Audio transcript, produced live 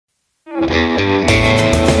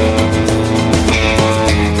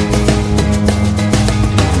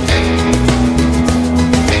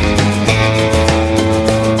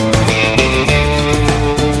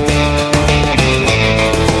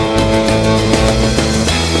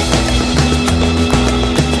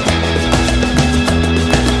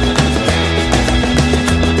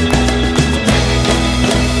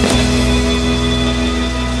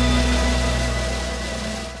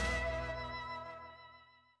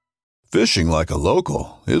Fishing like a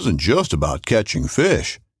local isn't just about catching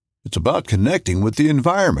fish. It's about connecting with the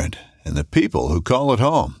environment and the people who call it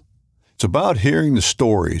home. It's about hearing the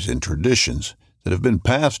stories and traditions that have been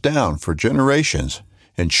passed down for generations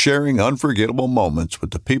and sharing unforgettable moments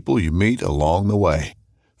with the people you meet along the way.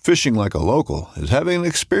 Fishing like a local is having an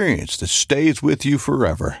experience that stays with you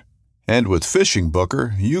forever. And with Fishing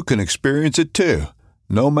Booker, you can experience it too,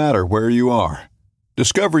 no matter where you are.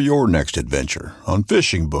 Discover your next adventure on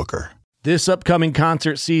Fishing Booker. This upcoming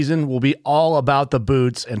concert season will be all about the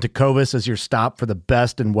boots, and Tecovas is your stop for the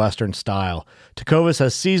best in Western style. Tecovas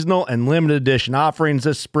has seasonal and limited edition offerings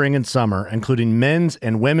this spring and summer, including men's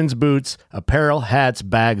and women's boots, apparel, hats,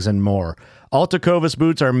 bags, and more. All Tecovas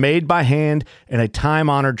boots are made by hand in a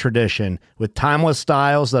time-honored tradition with timeless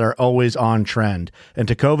styles that are always on trend. And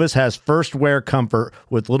Tecovas has first wear comfort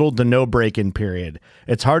with little to no break-in period.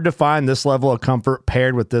 It's hard to find this level of comfort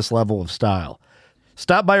paired with this level of style.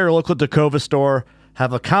 Stop by your local Tecovas store,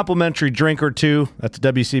 have a complimentary drink or two, that's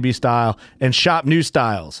WCB style, and shop new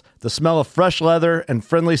styles. The smell of fresh leather and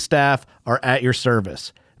friendly staff are at your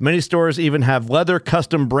service. Many stores even have leather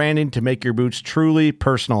custom branding to make your boots truly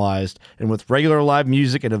personalized. And with regular live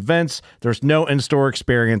music and events, there's no in-store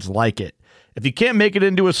experience like it. If you can't make it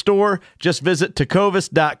into a store, just visit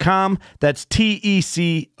tecovas.com. That's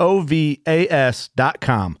TECOVAS.com.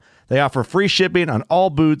 They offer free shipping on all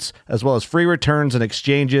boots, as well as free returns and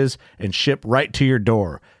exchanges, and ship right to your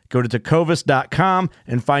door. Go to tecovas.com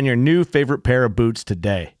and find your new favorite pair of boots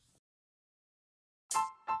today.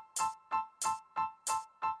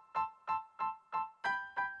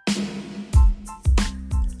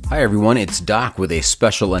 Hi everyone, it's Doc with a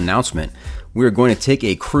special announcement. We are going to take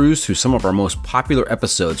a cruise through some of our most popular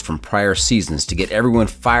episodes from prior seasons to get everyone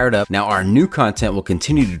fired up. Now, our new content will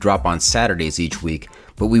continue to drop on Saturdays each week,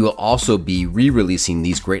 but we will also be re-releasing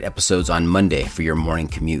these great episodes on Monday for your morning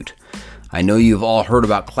commute. I know you've all heard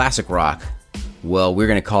about classic rock. Well, we're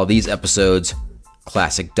going to call these episodes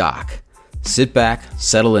Classic Doc. Sit back,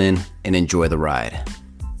 settle in, and enjoy the ride.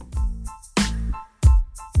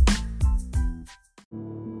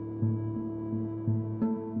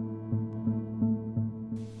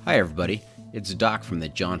 Hi everybody, it's Doc from the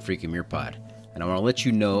John Freakin' Muir Pod, and I want to let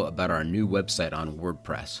you know about our new website on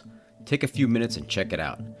WordPress. Take a few minutes and check it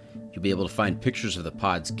out. You'll be able to find pictures of the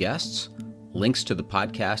pod's guests, links to the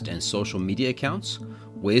podcast and social media accounts,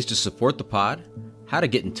 ways to support the pod, how to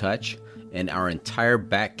get in touch, and our entire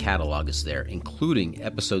back catalog is there, including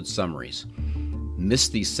episode summaries.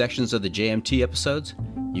 Missed these sections of the JMT episodes?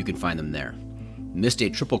 You can find them there. Missed a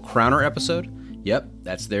Triple Crowner episode? Yep,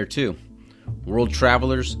 that's there too. World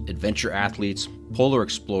travelers, adventure athletes, polar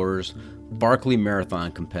explorers, Barkley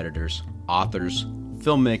Marathon competitors, authors,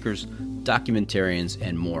 filmmakers, documentarians,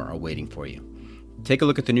 and more are waiting for you. Take a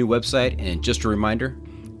look at the new website, and just a reminder,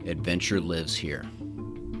 adventure lives here.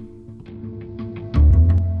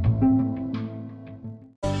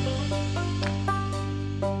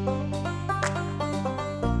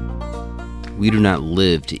 We do not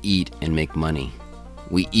live to eat and make money.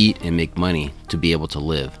 We eat and make money to be able to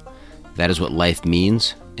live. That is what life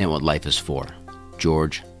means and what life is for.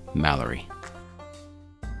 George Mallory.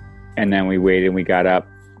 And then we waited, we got up,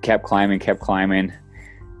 kept climbing,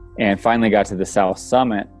 and finally got to the South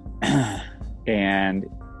Summit. And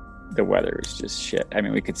the weather was just shit. I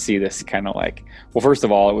mean, we could see this kind of like, well, first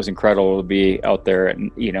of all, it was incredible to be out there.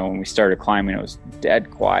 And, you know, when we started climbing, it was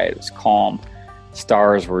dead quiet. It was calm.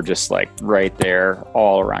 Stars were just like right there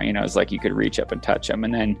all around, you know, it's like you could reach up and touch them.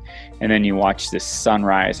 And then you watch this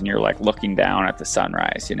sunrise and you're like looking down at the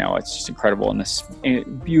sunrise, you know, it's just incredible. And this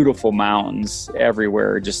beautiful mountains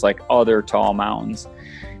everywhere, just like other tall mountains.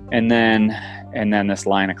 And then this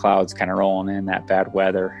line of clouds kind of rolling in, that bad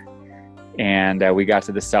weather. And we got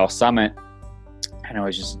to the South Summit and it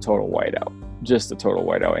was just a total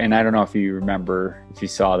whiteout. And I don't know if you remember, if you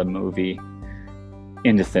saw the movie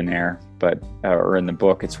Into Thin Air, but or in the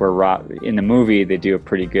book, it's where in the movie they do a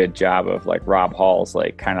pretty good job of like Rob Hall's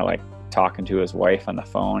like kind of like talking to his wife on the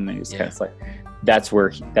phone, and he's kind of like, that's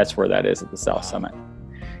where that is at the South Summit.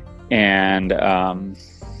 And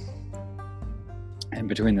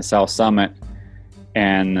between the South Summit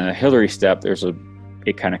and the Hillary Step,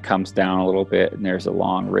 it kind of comes down a little bit, and there's a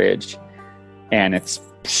long ridge. and it's,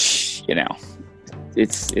 you know,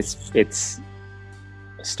 it's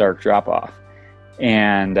a stark drop off.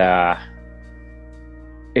 And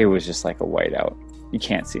it was just like a whiteout. You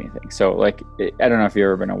can't see anything. So like, I don't know if you've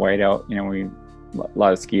ever been a whiteout, you know, a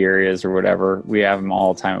lot of ski areas or whatever, we have them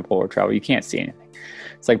all the time at polar travel. You can't see anything.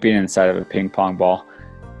 It's like being inside of a ping pong ball.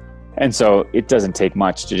 And so it doesn't take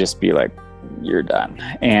much to just be like, you're done.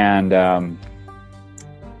 And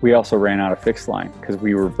we also ran out of fixed line because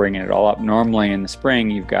we were bringing it all up. Normally in the spring,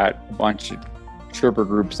 you've got a bunch of Sherpa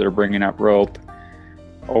groups that are bringing up rope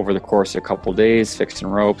over the course of a couple of days, fixing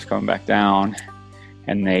ropes, coming back down.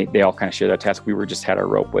 And they all kind of share that task. We just had our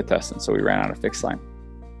rope with us. And so we ran out of fixed line.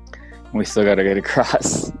 And we still got to get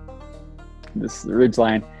across this ridge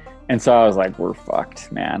line. And so I was like, we're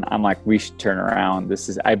fucked, man. I'm like, we should turn around.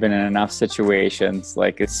 I've been in enough situations.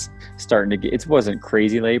 Like it's starting to get, it wasn't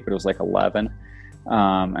crazy late, but it was like 11.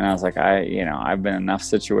 And I was like, I've been in enough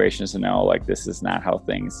situations to know like this is not how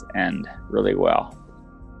things end really well.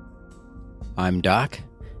 I'm Doc,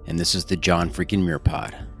 and this is the John freaking Muir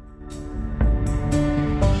Pod.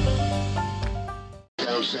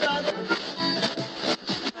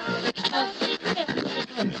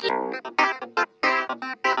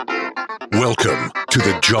 Welcome to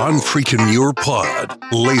the John freaking Muir Pod.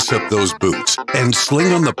 Lace up those boots and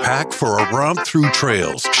sling on the pack for a romp through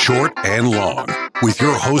trails, short and long. With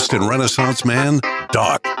your host and Renaissance man,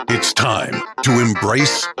 Doc, it's time to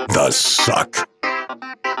embrace the suck.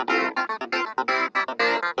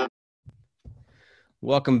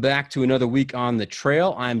 Welcome back to another week on the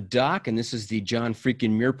trail. I'm Doc, and this is the John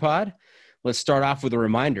freaking Muir Pod. Let's start off with a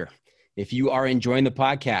reminder. If you are enjoying the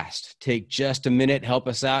podcast, take just a minute, help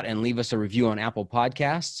us out, and leave us a review on Apple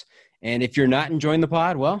Podcasts. And if you're not enjoying the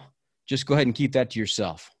pod, well, just go ahead and keep that to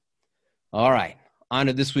yourself. All right, on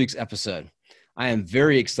to this week's episode. I am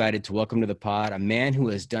very excited to welcome to the pod a man who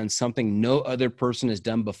has done something no other person has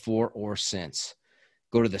done before or since.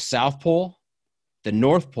 Go to the South Pole, the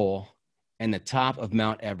North Pole, and the top of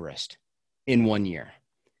Mount Everest in 1 year.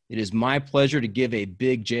 It is my pleasure to give a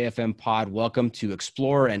big JFM pod welcome to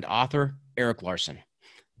explorer and author Eric Larsen.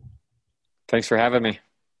 Thanks for having me.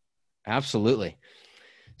 Absolutely.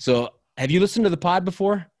 So have you listened to the pod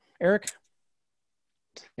before, Eric?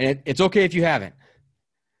 And it's okay if you haven't.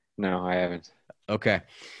 No, I haven't. Okay.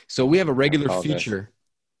 So we have a regular feature.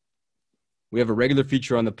 We have a regular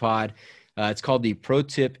feature on the pod. It's called the Pro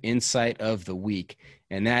Tip Insight of the Week.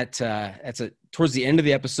 And towards the end of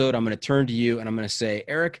the episode, I'm going to turn to you and I'm going to say,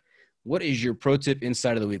 Eric, what is your Pro Tip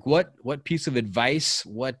Insight of the Week? What piece of advice,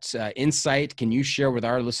 what insight can you share with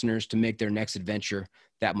our listeners to make their next adventure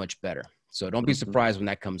that much better? So don't be surprised when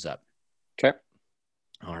that comes up. Okay.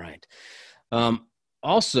 All right.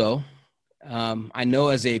 Also, I know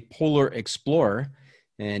as a polar explorer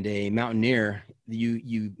and a mountaineer,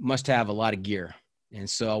 you must have a lot of gear. And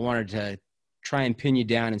so I wanted to try and pin you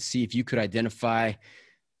down and see if you could identify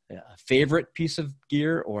a favorite piece of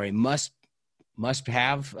gear or a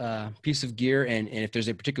must-have piece of gear, and if there's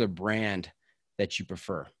a particular brand that you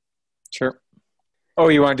prefer. Sure. Oh,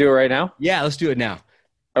 you want to do it right now? Yeah, let's do it now.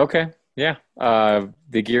 Okay. Yeah.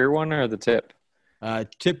 The gear one or the tip?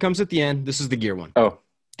 Tip comes at the end. This is the gear one. Oh,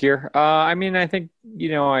 gear. I mean, I think,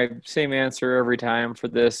 same answer every time for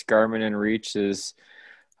this. Garmin and Reach is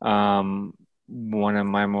one of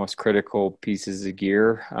my most critical pieces of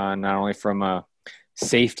gear, not only from a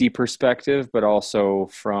safety perspective, but also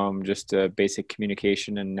from just a basic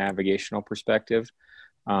communication and navigational perspective.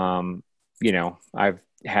 I've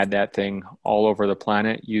had that thing all over the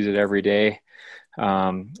planet, use it every day.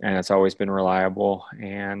 And it's always been reliable.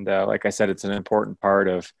 And like I said, it's an important part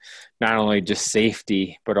of not only just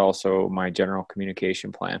safety, but also my general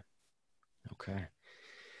communication plan. Okay.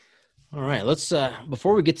 All right, let's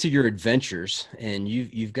before we get to your adventures, and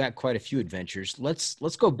you've got quite a few adventures, let's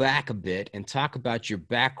go back a bit and talk about your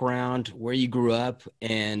background, where you grew up,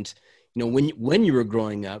 and when you were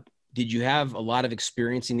growing up, did you have a lot of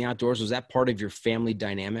experience in the outdoors? Was that part of your family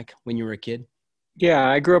dynamic when you were a kid? Yeah,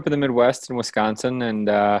 I grew up in the Midwest in Wisconsin,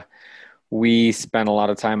 and we spent a lot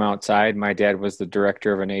of time outside. My dad was the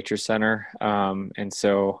director of a nature center, and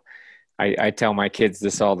so I tell my kids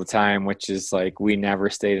this all the time, which is like, we never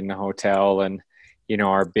stayed in a hotel. And,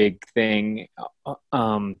 our big thing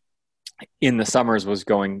in the summers was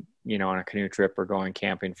going, on a canoe trip or going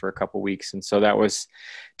camping for a couple weeks. And so that was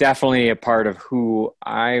definitely a part of who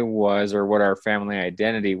I was or what our family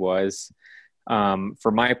identity was.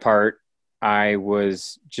 For my part, I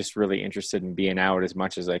was just really interested in being out as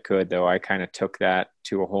much as I could, though I kind of took that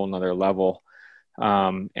to a whole nother level,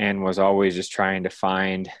 and was always just trying to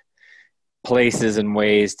find places and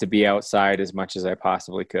ways to be outside as much as I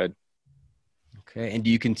possibly could. Okay. And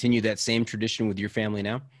do you continue that same tradition with your family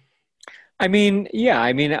now? I mean, yeah,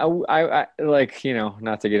 I mean, I like,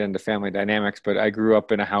 not to get into family dynamics, but I grew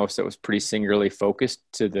up in a house that was pretty singularly focused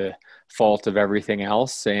to the fault of everything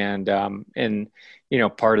else. And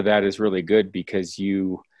part of that is really good because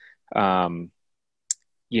um,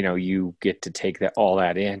 you get to take all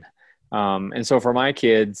that in. And so for my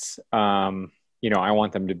kids, I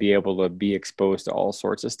want them to be able to be exposed to all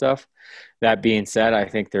sorts of stuff. That being said, I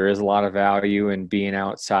think there is a lot of value in being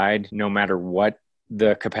outside, no matter what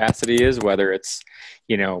the capacity is, whether it's,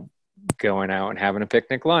 going out and having a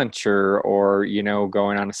picnic lunch or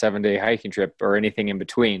going on a 7-day hiking trip or anything in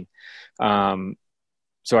between. So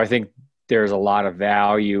I think there's a lot of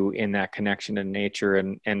value in that connection to nature,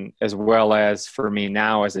 and as well as for me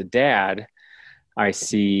now as a dad, I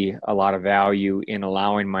see a lot of value in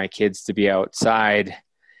allowing my kids to be outside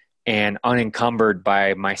and unencumbered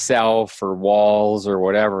by myself or walls or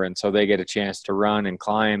whatever. And so they get a chance to run and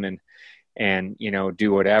climb and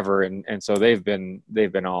do whatever. And so they've been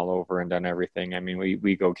all over and done everything. I mean,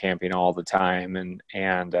 we go camping all the time and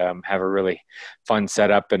have a really fun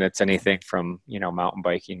setup, and it's anything from, mountain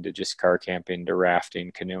biking to just car camping to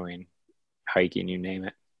rafting, canoeing, hiking, you name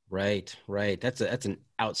it. Right. That's an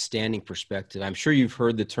outstanding perspective. I'm sure you've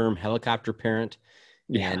heard the term helicopter parent.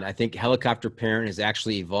 Yeah. And I think helicopter parent has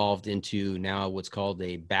actually evolved into now what's called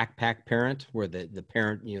a backpack parent, where the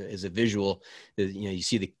parent, is a visual, you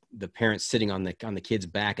see the parent sitting on the kid's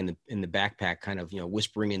back in the backpack, kind of,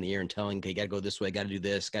 whispering in the ear and telling, okay, you got to go this way, got to do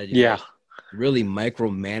this, got to do this. Really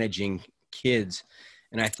micromanaging kids.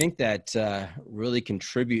 And I think that really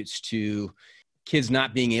contributes to kids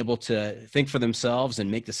not being able to think for themselves and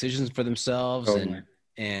make decisions for themselves. Totally.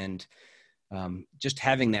 and just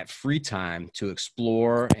having that free time to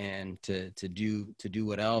explore and to do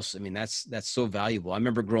what else. I mean, that's so valuable. I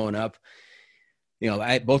remember growing up,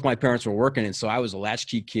 both my parents were working, and so I was a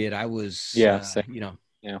latchkey kid. I was,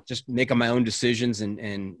 just making my own decisions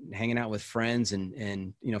and hanging out with friends,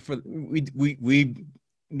 and we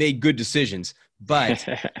made good decisions, but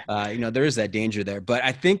there is that danger there. But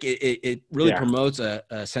I think it really promotes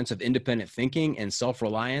a sense of independent thinking and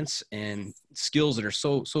self-reliance and skills that are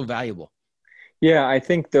so valuable. Yeah, I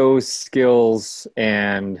think those skills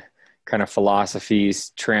and kind of philosophies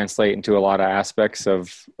translate into a lot of aspects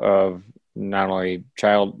of not only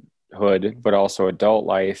childhood, but also adult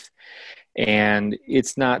life. And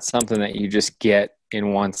it's not something that you just get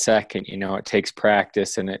in 1 second. It takes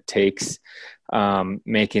practice, and it takes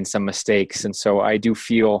making some mistakes. And so I do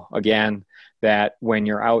feel, again, that when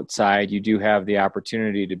you're outside, you do have the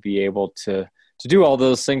opportunity to be able to do all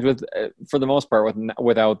those things for the most part,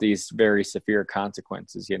 without these very severe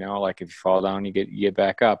consequences. Like if you fall down, you get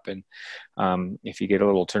back up, and if you get a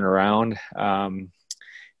little turnaround,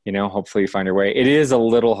 hopefully you find your way. It is a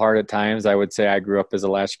little hard at times. I would say I grew up as a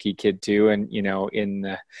latchkey kid too, and in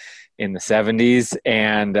the 70s,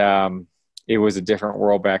 and it was a different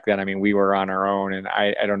world back then. I mean, we were on our own, and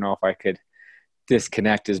I don't know if I could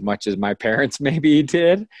disconnect as much as my parents maybe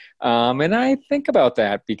did. And I think about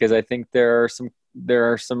that because I think there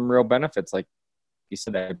are some real benefits, like you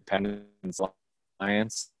said, that independence,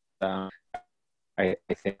 alliance, I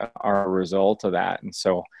think are a result of that. And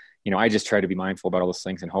so, I just try to be mindful about all those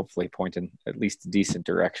things and hopefully point in at least a decent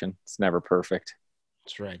direction. It's never perfect.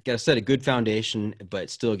 That's right. Got to set a good foundation, but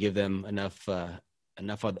still give them enough of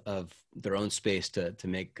their own space to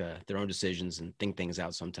make their own decisions and think things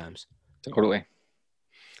out sometimes. Totally.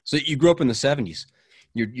 So you grew up in the 70s.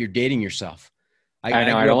 You're dating yourself. I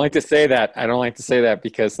know. I don't like to say that. I don't like to say that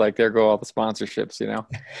because there go all the sponsorships, no,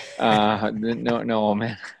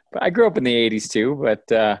 man. But I grew up in the 80s too,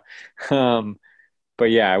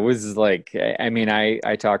 but yeah, it was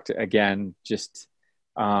I talked again, just,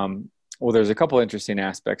 there's a couple interesting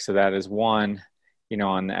aspects of that. Is one,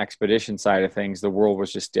 on the expedition side of things, the world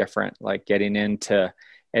was just different. Like getting into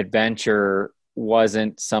adventure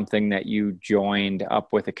wasn't something that you joined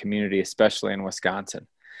up with a community, especially in Wisconsin.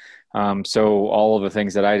 So all of the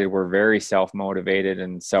things that I did were very self-motivated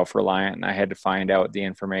and self-reliant, and I had to find out the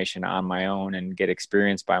information on my own and get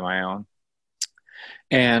experience by my own.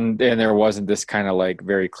 And there wasn't this kind of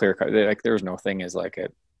very clear cut, there was no thing as an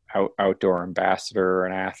outdoor ambassador or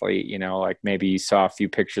an athlete, maybe you saw a few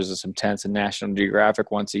pictures of some tents in National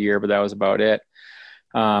Geographic once a year, but that was about it.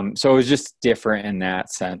 So it was just different in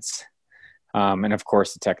that sense. And of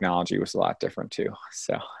course the technology was a lot different too.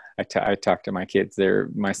 So I talked to my kids there.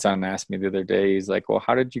 My son asked me the other day, he's like, well,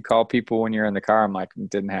 how did you call people when you're in the car? I'm like,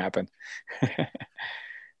 it didn't happen.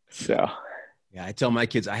 So. Yeah. I tell my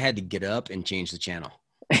kids I had to get up and change the channel.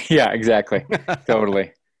 Yeah, exactly.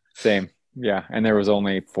 Totally. Same. Yeah. And there was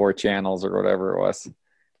only 4 channels or whatever it was.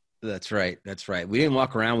 That's right. That's right. We didn't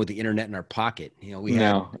walk around with the internet in our pocket. You know,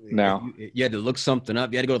 No. you had to look something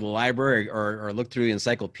up. You had to go to the library or look through the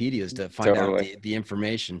encyclopedias to find out Totally. the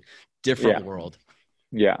information. Different Yeah. world.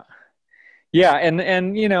 Yeah. Yeah.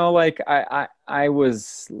 And, you know, like you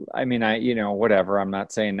know, whatever, I'm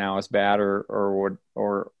not saying now is bad or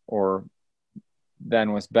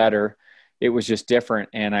then was better. It was just different.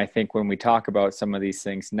 And I think when we talk about some of these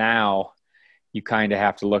things now, you kind of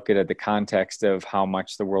have to look at it the context of how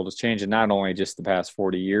much the world has changed, and not only just the past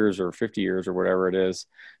 40 years or 50 years or whatever it is,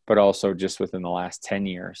 but also just within the last 10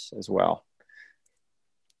 years as well.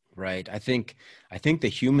 Right. I think the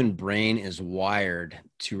human brain is wired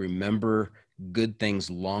to remember good things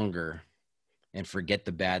longer and forget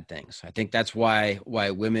the bad things. I think that's why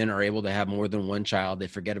women are able to have more than one child. They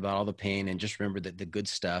forget about all the pain and just remember the good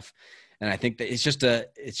stuff. And I think that it's just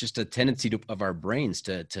a tendency of our brains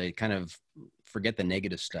to kind of forget the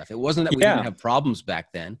negative stuff. It wasn't that we didn't have problems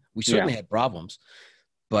back then. We certainly had problems,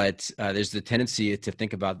 but there's the tendency to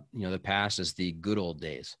think about, you know, the past as the good old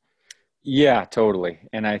days. Yeah, totally.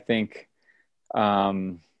 And I think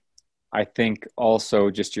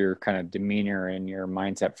also just your kind of demeanor and your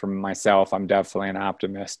mindset. For myself, I'm definitely an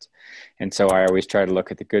optimist. And so I always try to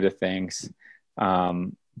look at the good of things.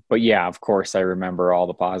 But yeah, of course, I remember all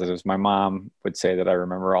the positives. My mom would say that I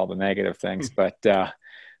remember all the negative things, but,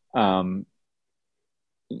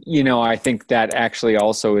 you know, I think that actually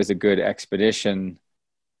also is a good expedition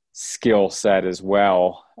skill set as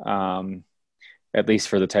well. At least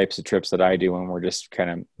for the types of trips that I do when we're just kind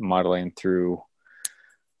of muddling through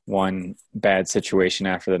one bad situation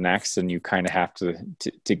after the next, and you kind of have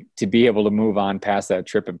to be able to move on past that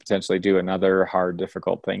trip and potentially do another hard,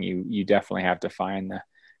 difficult thing. You definitely have to find the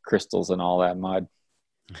crystals in all that mud.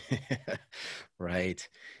 Right.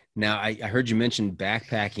 Now, I heard you mention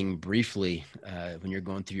backpacking briefly when you're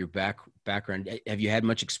going through your background. Have you had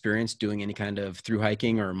much experience doing any kind of through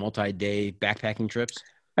hiking or multi-day backpacking trips?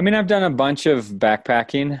 I mean, I've done a bunch of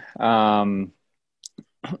backpacking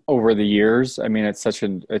over the years. I mean, it's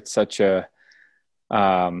such a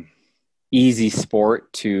easy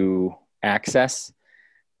sport to access.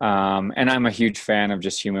 And I'm a huge fan of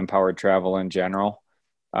just human powered travel in general.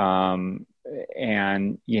 And,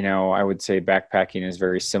 you know, I would say backpacking is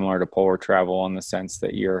very similar to polar travel in the sense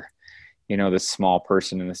that you're, you know, this small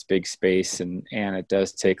person in this big space, and it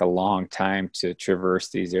does take a long time to traverse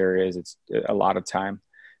these areas. It's a lot of time.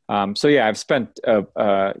 So yeah, I've spent,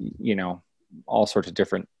 you know, all sorts of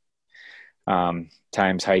different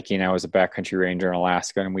times hiking. I was a backcountry ranger in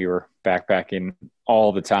Alaska, and we were backpacking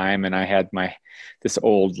all the time. And I had this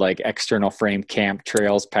old like external frame camp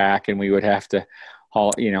trails pack, and we would have to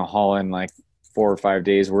haul in like 4 or 5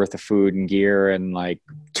 days worth of food and gear and like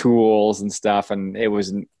tools and stuff. And it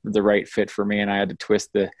wasn't the right fit for me. And I had to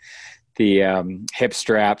twist the hip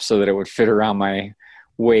strap so that it would fit around my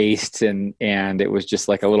waist. And it was just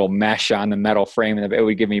like a little mesh on the metal frame, and it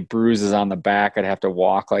would give me bruises on the back. I'd have to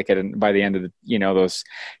walk like by the end of the, you know, those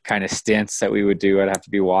kind of stints that we would do, I'd have to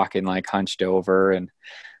be walking like hunched over, and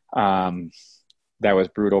that was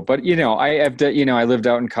brutal. But, you know, I lived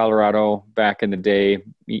out in Colorado back in the day,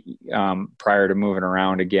 prior to moving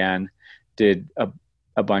around again, did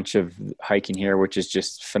a bunch of hiking here, which is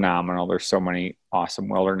just phenomenal. There's so many awesome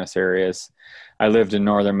wilderness areas. I lived in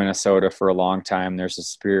northern Minnesota for a long time. There's a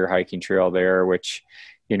Superior hiking trail there, which,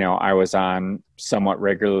 you know, I was on somewhat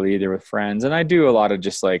regularly either with friends, and I do a lot of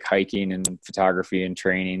just like hiking and photography and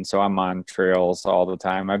training. So I'm on trails all the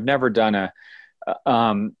time. I've never done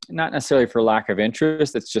not necessarily for lack of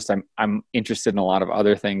interest. It's just, I'm interested in a lot of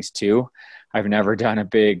other things too. I've never done a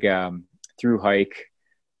big, through hike.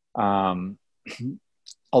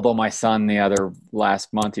 Although my son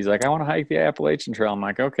last month, he's like, I want to hike the Appalachian Trail. I'm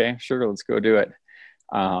like, okay, sure. Let's go do it.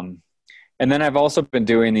 And then I've also been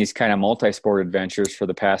doing these kind of multi-sport adventures for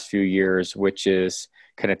the past few years, which is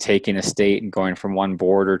kind of taking a state and going from one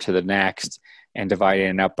border to the next and dividing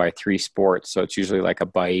it up by 3 sports. So it's usually like a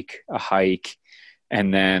bike, a hike,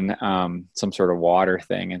 and then some sort of water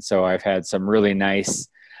thing. And so I've had some really nice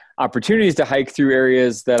opportunities to hike through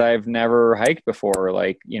areas that I've never hiked before.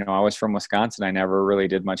 Like, you know, I was from Wisconsin. I never really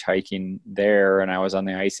did much hiking there. And I was on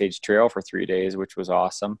the Ice Age Trail for 3 days, which was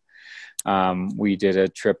awesome. We did a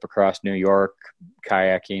trip across New York,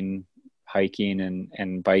 kayaking, hiking,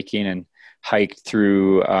 and biking, and hiked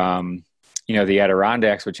through, you know, the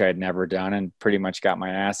Adirondacks, which I had never done, and pretty much got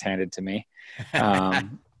my ass handed to me.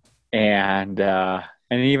 And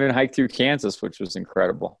even hiked through Kansas, which was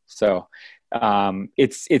incredible. So,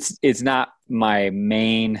 it's not my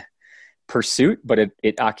main pursuit, but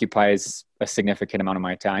it occupies a significant amount of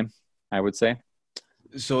my time, I would say.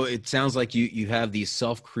 So it sounds like you have these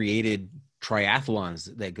self-created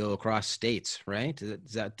triathlons that go across states, right?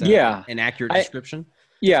 Is that Yeah. an accurate description?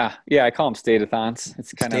 Yeah. I call them state-a-thons.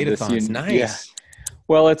 It's kind of this, Nice. yeah.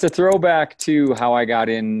 Well, it's a throwback to how I got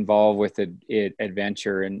involved with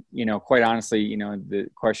adventure. And, quite honestly, the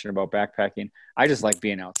question about backpacking, I just like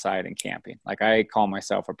being outside and camping. Like, I call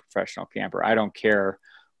myself a professional camper. I don't care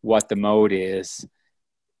what the mode is.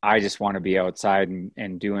 I just want to be outside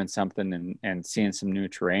and doing something and seeing some new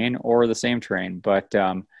terrain or the same terrain. But,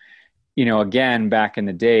 again, back in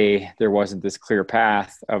the day, there wasn't this clear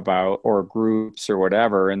path or groups or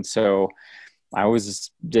whatever. And so I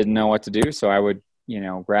didn't know what to do. So I would,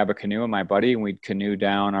 grab a canoe with my buddy and we'd canoe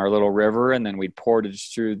down our little river, and then we'd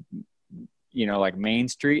portage through, like Main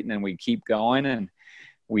Street, and then we'd keep going, and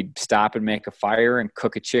we'd stop and make a fire and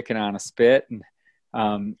cook a chicken on a spit. And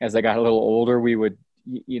as I got a little older, we would,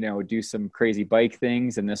 do some crazy bike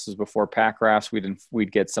things. And this was before pack rafts.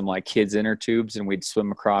 We'd get some like kids inner tubes, and we'd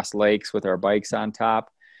swim across lakes with our bikes on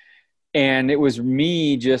top. And it was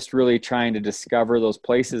me just really trying to discover those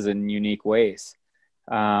places in unique ways.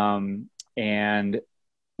 And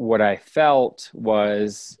what I felt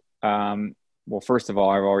was, well, first of all,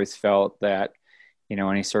 I've always felt that,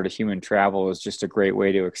 any sort of human travel is just a great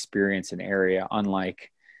way to experience an area,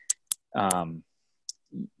 unlike, driving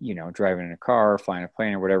in a car, flying a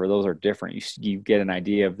plane or whatever. Those are different. You get an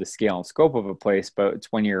idea of the scale and scope of a place, but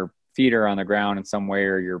it's when your feet are on the ground in some way,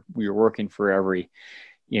 or you're working for every,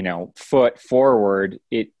 foot forward,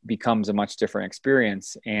 it becomes a much different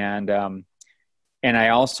experience. And I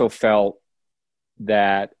also felt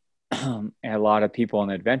that a lot of people in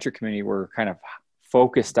the adventure community were kind of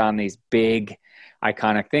focused on these big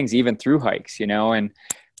iconic things, even through hikes, and,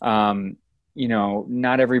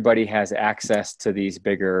 not everybody has access to these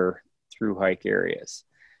bigger through hike areas.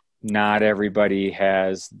 Not everybody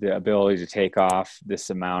has the ability to take off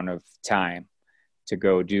this amount of time to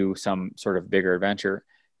go do some sort of bigger adventure.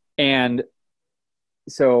 And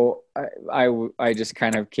so I just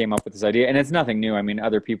kind of came up with this idea, and it's nothing new. I mean,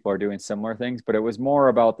 other people are doing similar things, but it was more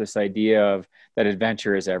about this idea of that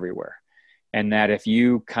adventure is everywhere. And that if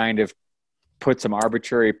you kind of put some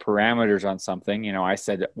arbitrary parameters on something, I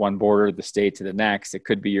said one border of the state to the next, it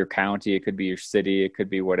could be your county, it could be your city, it could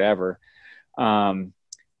be whatever. And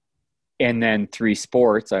then 3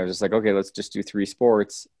 sports, I was just like, okay, let's just do 3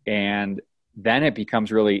 sports. And then it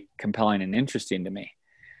becomes really compelling and interesting to me.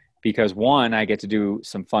 Because one, I get to do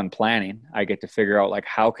some fun planning. I get to figure out like,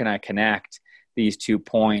 how can I connect these 2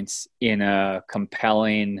 points in a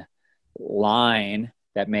compelling line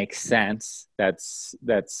that makes sense, that's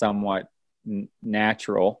somewhat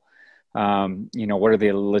natural. What are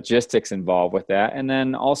the logistics involved with that? And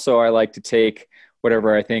then also I like to take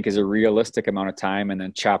whatever I think is a realistic amount of time and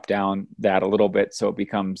then chop down that a little bit so it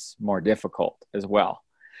becomes more difficult as well.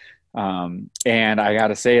 And I got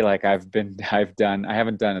to say, like, I haven't done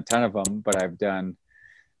a ton of them, but I've done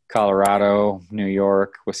Colorado, New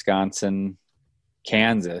York, Wisconsin,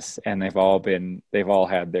 Kansas, and they've all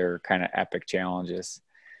had their kind of epic challenges.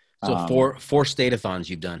 So four state-a-thons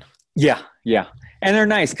you've done. Yeah. And they're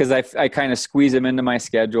nice because I kind of squeeze them into my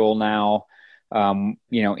schedule now,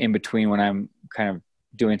 in between when I'm kind of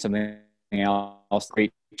doing something else,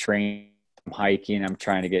 great training. I'm hiking. I'm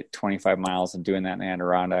trying to get 25 miles, and doing that in the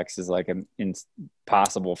Adirondacks is like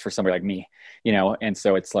impossible for somebody like me, and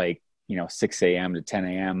so it's like, 6 a.m. to 10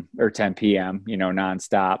 a.m. or 10 p.m.,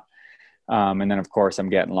 nonstop. And then of course I'm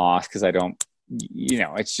getting lost because I don't,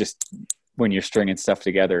 it's just when you're stringing stuff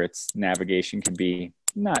together, navigation can be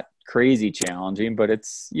not crazy challenging, but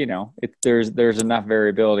it's, there's enough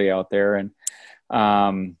variability out there. And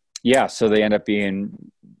so they end up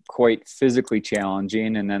being quite physically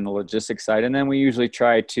challenging, and then the logistics side. And then we usually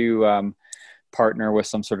try to partner with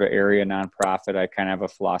some sort of area nonprofit. I kind of have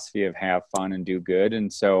a philosophy of have fun and do good.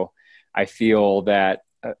 And so I feel that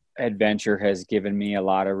adventure has given me a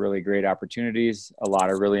lot of really great opportunities, a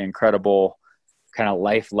lot of really incredible kind of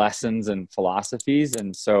life lessons and philosophies.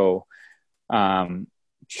 And so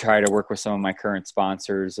try to work with some of my current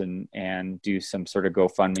sponsors and do some sort of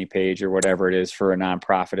GoFundMe page or whatever it is for a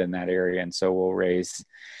nonprofit in that area. And so we'll raise,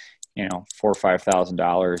 $4,000 or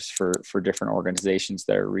 $5,000 for different organizations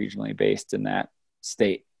that are regionally based in that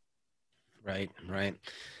state. Right.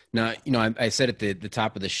 Now, I said at the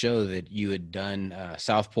top of the show that you had done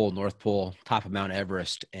South Pole, North Pole, top of Mount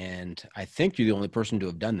Everest, and I think you're the only person to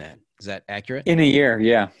have done that. Is that accurate? In a year,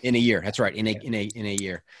 yeah. In a year, that's right. In a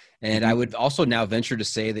year, and I would also now venture to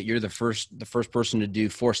say that you're the first person to do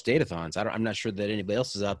 4 state-a-thons. I'm not sure that anybody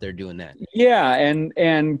else is out there doing that. Yeah,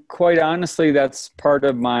 and quite honestly, that's part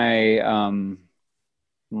of my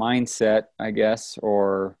mindset, I guess,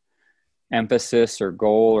 or emphasis or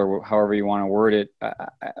goal, or however you want to word it.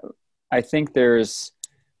 I think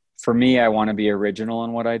for me, I want to be original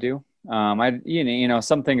in what I do.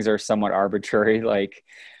 Some things are somewhat arbitrary, like,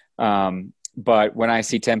 but when I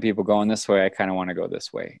see 10 people going this way, I kind of want to go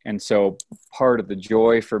this way. And so part of the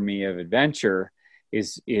joy for me of adventure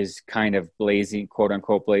is kind of blazing, quote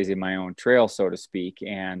unquote, blazing my own trail, so to speak.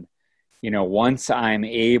 And, once I'm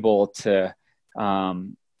able to,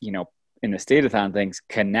 in the Stay-a-thon things,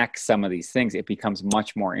 connect some of these things, it becomes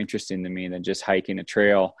much more interesting to me than just hiking a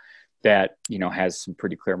trail that, has some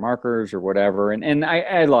pretty clear markers or whatever. And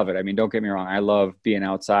I love it. I mean, don't get me wrong. I love being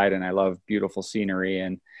outside and I love beautiful scenery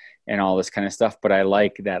and all this kind of stuff, but I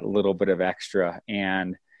like that little bit of extra.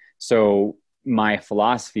 And so my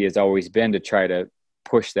philosophy has always been to try to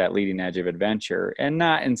push that leading edge of adventure, and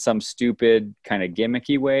not in some stupid kind of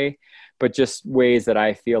gimmicky way, but just ways that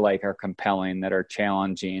I feel like are compelling, that are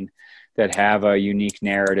challenging, that have a unique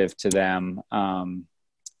narrative to them,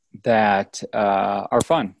 that are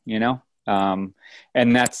fun, and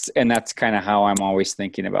that's kind of how I'm always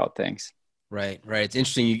thinking about things. Right. It's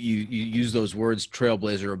interesting. You use those words,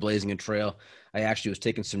 trailblazer or blazing a trail. I actually was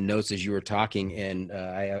taking some notes as you were talking, and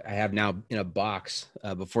I have now in a box,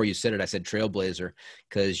 before you said it, I said trailblazer,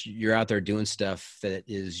 because you're out there doing stuff that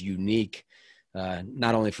is unique,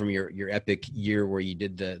 not only from your epic year where you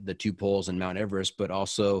did the 2 poles in Mount Everest, but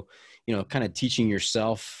also, kind of teaching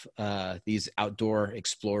yourself these outdoor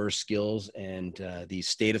explorer skills and these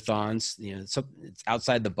Stay-a-thons. It's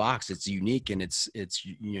outside the box. It's unique, and it's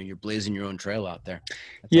you're blazing your own trail out there.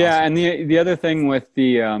 That's awesome. And the other thing with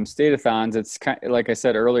the Stay-a-thons, it's kind of, like I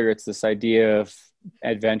said earlier, it's this idea of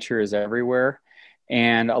adventure is everywhere,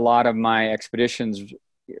 and a lot of my expeditions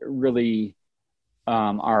really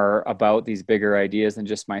are about these bigger ideas than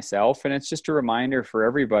just myself. And it's just a reminder for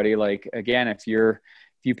everybody. Like, again, if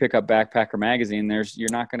you pick up Backpacker magazine,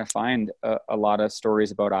 you're not going to find a lot of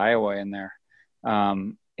stories about Iowa in there.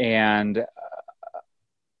 That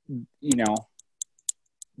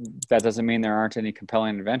doesn't mean there aren't any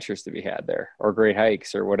compelling adventures to be had there, or great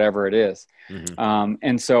hikes, or whatever it is. Mm-hmm.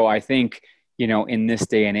 And so I think, in this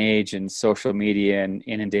day and age, and social media and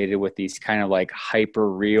inundated with these kind of like hyper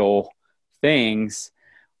real things,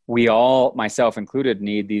 we all, myself included,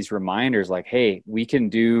 need these reminders like, hey, we can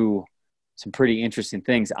do some pretty interesting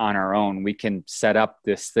things on our own. We can set up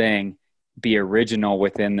this thing, be original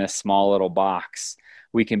within this small little box.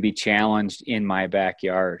 We can be challenged in my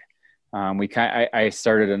backyard. I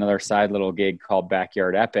started another side little gig called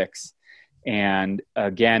Backyard Epics. And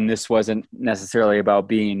again, this wasn't necessarily about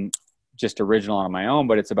being just original on my own,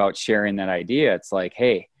 but it's about sharing that idea. It's like,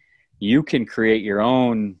 hey, you can create your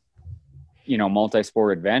own,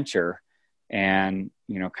 multi-sport adventure. And,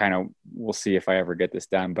 kind of, we'll see if I ever get this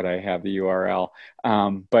done, but I have the URL.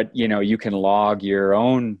 But, you can log your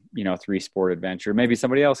own, 3-sport adventure. Maybe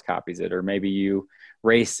somebody else copies it, or maybe you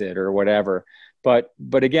race it or whatever. But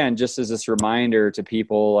again, just as this reminder to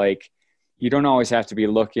people, like, you don't always have to be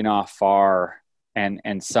looking off far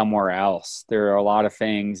and somewhere else. There are a lot of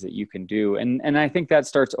things that you can do. And I think that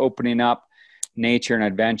starts opening up nature and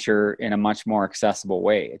adventure in a much more accessible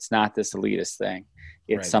way. It's not this elitist thing.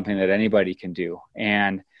 It's Right. something that anybody can do.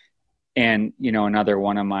 And another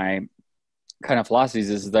one of my kind of philosophies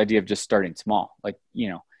is the idea of just starting small. Like,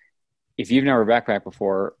 if you've never backpacked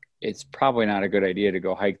before, it's probably not a good idea to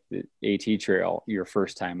go hike the AT trail your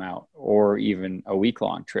first time out, or even a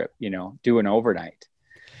week-long trip. Do an overnight.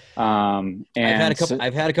 And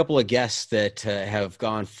I've had a couple of guests that have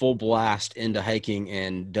gone full blast into hiking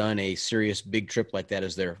and done a serious big trip like that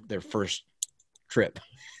as their first trip.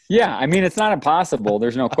 Yeah, I mean, it's not impossible.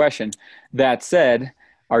 There's no question. That said,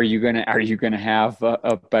 are you gonna have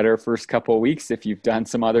a better first couple of weeks if you've done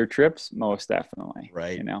some other trips? Most definitely.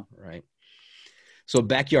 Right. Right. So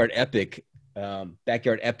backyard epics,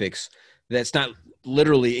 that's not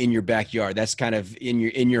literally in your backyard. That's kind of in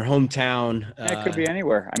your hometown. It could be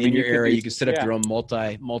anywhere. I mean, in your area, you can set up your own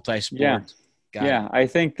multi-sport. Yeah. I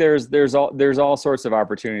think there's all sorts of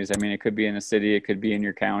opportunities. I mean, it could be in a city, it could be in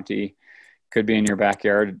your county, could be in your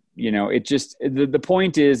backyard. It just, the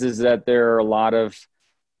point is that there are a lot of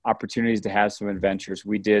opportunities to have some adventures.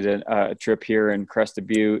 We did a trip here in Crested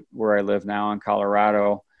Butte, where I live now in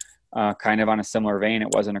Colorado, kind of on a similar vein.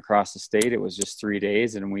 It wasn't across the state. It was just 3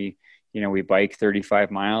 days. And we biked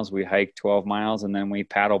 35 miles, we hiked 12 miles, and then we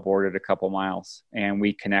paddle boarded a couple miles, and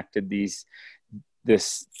we connected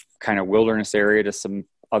this kind of wilderness area to some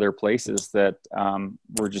other places that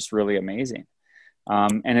were just really amazing.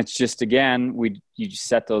 And it's just, again, you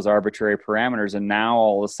set those arbitrary parameters, and now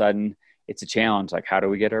all of a sudden it's a challenge. Like, how do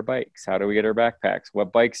we get our bikes? How do we get our backpacks?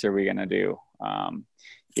 What bikes are we going to do?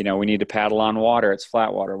 We need to paddle on water. It's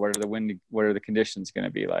flat water. What are the conditions going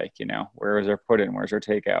to be like? Where is our put in? Where's our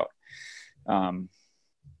takeout?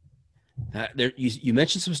 You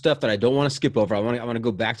mentioned some stuff that I don't want to skip over. I want to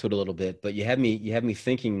go back to it a little bit, but you had me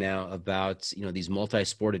thinking now about, these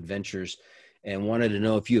multi-sport adventures, and wanted to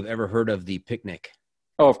know if you have ever heard of the picnic.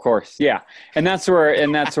 Oh, of course. Yeah. And that's where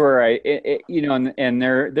and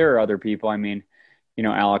there are other people. I mean,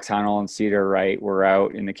 Alex Honnold and Cedar Wright were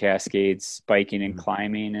out in the Cascades biking and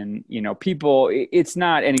climbing, and, people, it's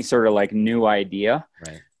not any sort of like new idea.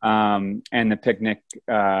 Right. And the picnic,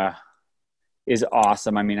 is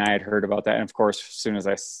awesome. I mean, I had heard about that. And of course, as soon as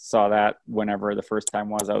I saw that, whenever the first time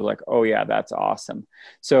was, I was like, oh yeah, that's awesome.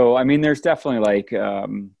 So, I mean, there's definitely like,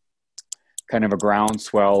 kind of a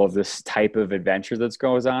groundswell of this type of adventure that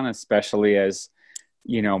goes on, especially as,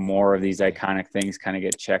 more of these iconic things kind of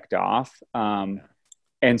get checked off.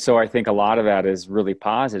 And so I think a lot of that is really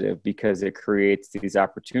positive because it creates these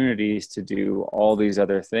opportunities to do all these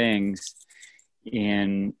other things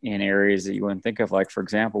in areas that you wouldn't think of. Like, for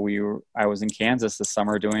example, I was in Kansas this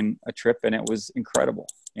summer doing a trip, and it was incredible.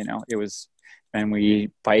 And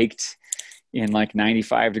we biked in like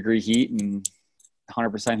 95-degree heat and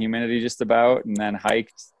 100% humidity just about, and then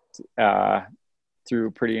hiked through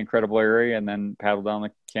a pretty incredible area, and then paddled down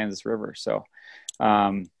the Kansas River. So,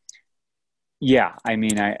 yeah, I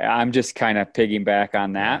mean, I'm just kind of piggybacking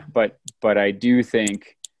on that, but I do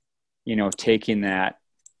think, taking that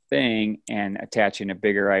thing and attaching a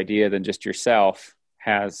bigger idea than just yourself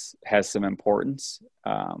has some importance.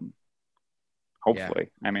 Hopefully.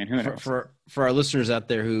 Yeah. I mean, who knows? For our listeners out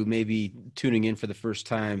there who may be tuning in for the first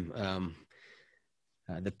time,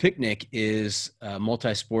 the picnic is a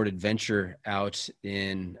multi-sport adventure out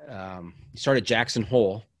in, you start at Jackson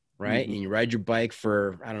Hole, right? Mm-hmm. And you ride your bike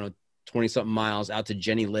for, 20 something miles out to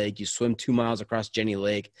Jenny Lake. You swim 2 miles across Jenny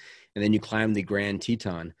Lake, and then you climb the Grand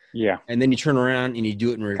Teton. Yeah. And then you turn around and you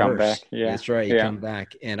do it in reverse. Come back. Yeah. That's right. You come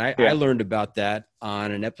back. And I learned about that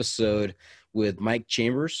on an episode with Mike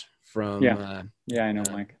Chambers from, I know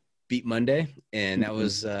Mike. Beat Monday. And that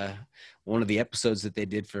was one of the episodes that they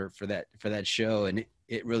did for that show. And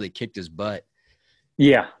it really kicked his butt.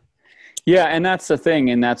 Yeah. Yeah. And that's the thing.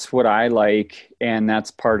 And that's what I like. And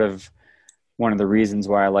that's part of one of the reasons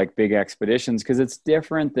why I like big expeditions, because it's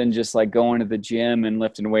different than just like going to the gym and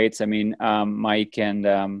lifting weights. I mean, Mike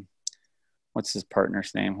and what's his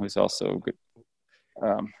partner's name, who's also good.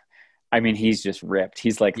 I mean, he's just ripped.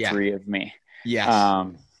 He's like 3 of me. Yes,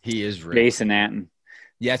 he is ripped. Jason Anton.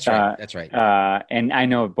 Yeah, that's right. That's right. And I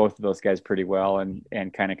know both of those guys pretty well,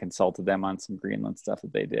 and kind of consulted them on some Greenland stuff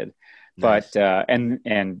that they did. Nice. But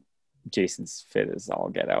and Jason's fit as all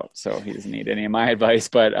get out, so he doesn't need any of my advice.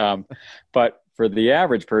 But for the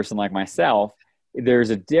average person like myself, there's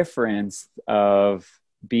a difference of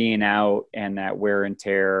being out and that wear and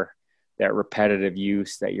tear, that repetitive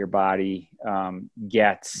use that your body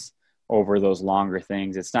gets over those longer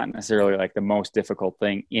things. It's not necessarily like the most difficult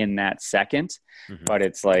thing in that second, but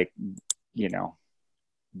it's like,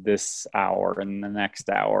 this hour and the next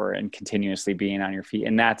hour and continuously being on your feet.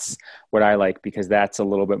 And that's what I like, because that's a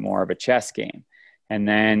little bit more of a chess game. And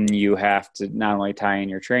then you have to not only tie in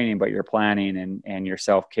your training, but your planning and your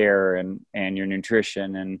self-care and your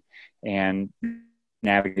nutrition and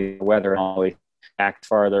navigate the weather and all the act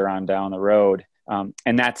farther on down the road.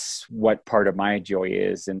 And that's what part of my joy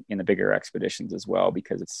is in the bigger expeditions as well,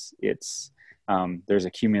 because it's there's a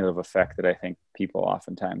cumulative effect that I think people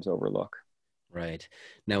oftentimes overlook. Right.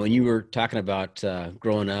 Now, when you were talking about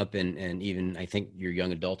growing up and even, I think, your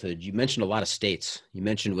young adulthood, you mentioned a lot of states. You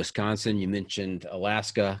mentioned Wisconsin, you mentioned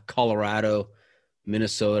Alaska, Colorado,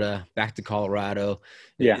 Minnesota, back to Colorado.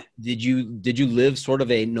 Yeah. Did you live sort of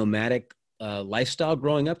a nomadic lifestyle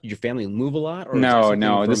growing up? Did your family move a lot? Or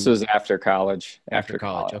no. This was after college. After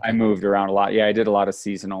college. Okay. I moved around a lot. Yeah, I did a lot of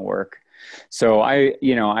seasonal work. So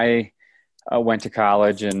I went to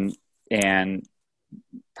college and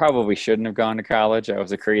probably shouldn't have gone to college. I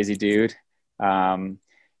was a crazy dude. But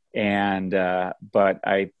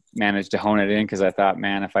I managed to hone it in because I thought,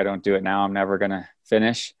 man, if I don't do it now, I'm never going to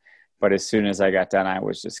finish. But as soon as I got done, I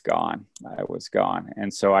was just gone. I was gone.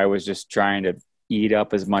 And so I was just trying to eat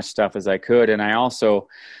up as much stuff as I could. And I also,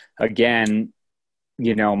 again,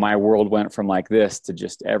 my world went from like this to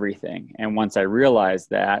just everything. And once I realized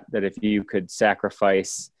that if you could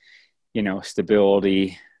sacrifice,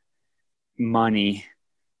 stability, money,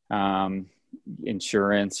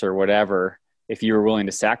 insurance or whatever, if you were willing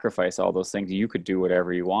to sacrifice all those things, you could do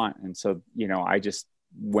whatever you want. And so, I just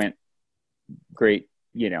went great,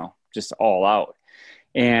 just all out.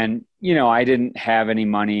 And, I didn't have any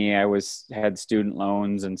money. I had student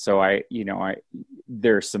loans. And so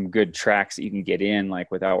there's some good tracks that you can get in,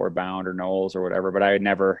 like with Outward Bound or Knowles or whatever, but I had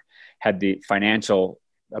never had the financial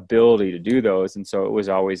ability to do those. And so it was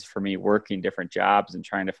always for me working different jobs and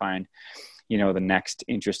trying to find, the next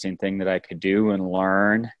interesting thing that I could do and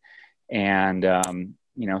learn. And,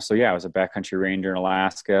 so yeah, I was a backcountry ranger in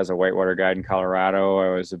Alaska, as a whitewater guide in Colorado.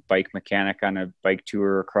 I was a bike mechanic on a bike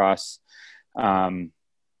tour across the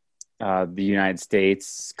United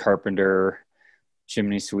States, carpenter,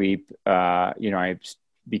 chimney sweep. I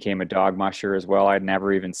became a dog musher as well. I'd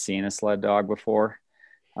never even seen a sled dog before.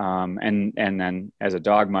 And then as a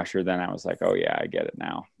dog musher, then I was like, oh yeah, I get it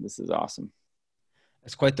now. This is awesome.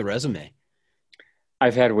 That's quite the resume.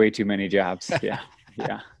 I've had way too many jobs. Yeah.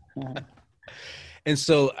 Yeah. And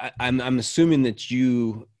so I'm assuming that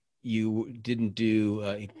you didn't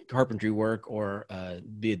do carpentry work or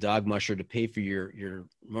be a dog musher to pay for your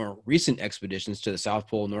more recent expeditions to the South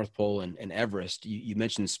Pole, North Pole, and Everest. You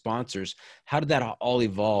mentioned sponsors. How did that all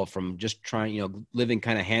evolve from just trying, living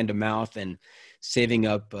kind of hand to mouth and saving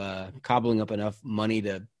up, cobbling up enough money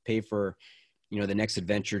to pay for, the next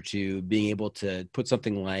adventure, to being able to put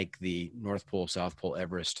something like the North Pole, South Pole,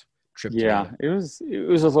 Everest trip together? It was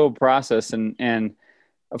a slow process. And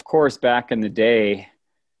of course, back in the day,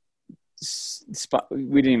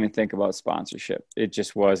 we didn't even think about sponsorship. It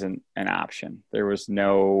just wasn't an option. There was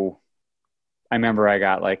I remember I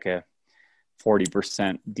got like a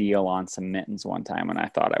 40% deal on some mittens one time, and I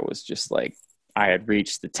thought I was just like, I had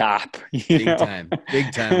reached the top. Big time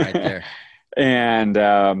right there. And,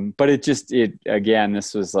 but again,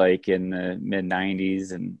 this was like in the mid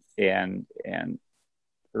 90s and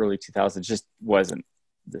early 2000s, just wasn't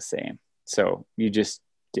the same. So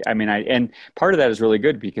and part of that is really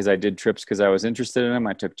good because I did trips because I was interested in them.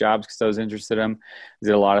 I took jobs because I was interested in them. I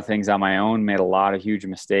did a lot of things on my own, made a lot of huge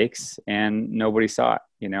mistakes, and nobody saw it,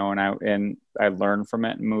 and I learned from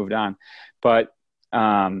it and moved on. But,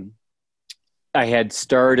 I had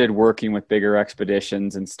started working with bigger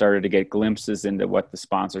expeditions and started to get glimpses into what the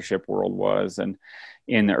sponsorship world was. And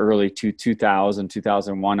in the early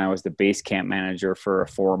 2001, I was the base camp manager for a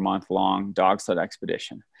 4-month-long dog sled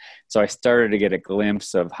expedition. So I started to get a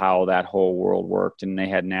glimpse of how that whole world worked. And they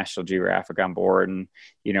had National Geographic on board, and,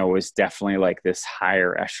 it was definitely like this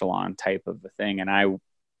higher echelon type of a thing. And I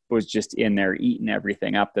was just in there eating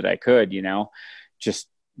everything up that I could, just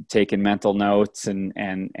taking mental notes and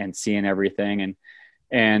seeing everything.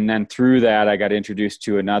 And then through that, I got introduced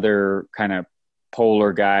to another kind of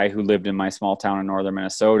polar guy who lived in my small town in northern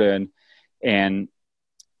Minnesota. And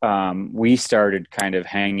we started kind of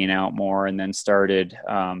hanging out more, and then started,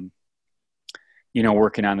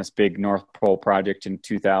 working on this big North Pole project in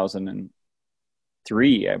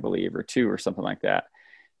 2003, I believe, or 2 or something like that.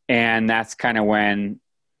 And that's kind of when,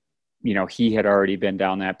 he had already been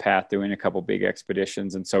down that path doing a couple big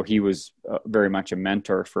expeditions. And so he was very much a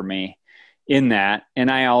mentor for me in that. And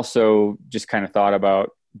I also just kind of thought about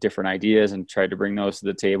different ideas and tried to bring those to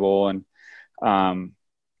the table. And,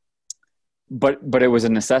 but it was a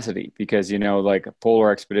necessity because, like a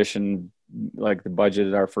polar expedition, like the budget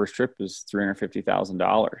of our first trip is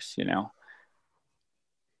 $350,000,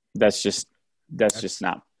 that's just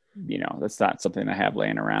not, that's not something I have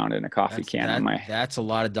laying around in a coffee can. That's a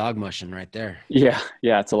lot of dog mushing right there. Yeah.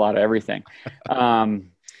 It's a lot of everything.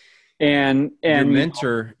 And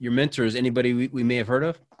your mentor is anybody we may have heard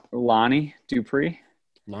of? Lonnie Dupree.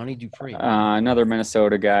 Another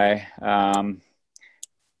Minnesota guy.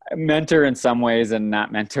 Mentor in some ways and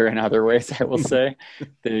not mentor in other ways, I will say.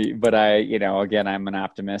 But I, again, I'm an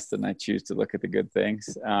optimist and I choose to look at the good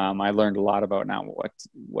things. I learned a lot about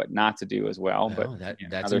what not to do as well, but that's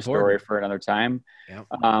another important story for another time. Yeah.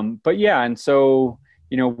 But yeah. And so,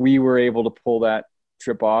 we were able to pull that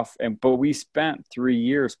trip off, but we spent 3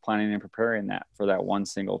 years planning and preparing that for that one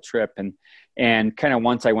single trip. And kind of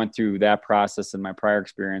once I went through that process in my prior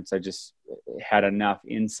experience, I just had enough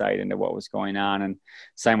insight into what was going on. And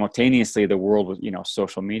simultaneously, the world was,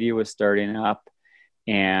 social media was starting up,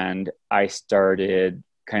 and I started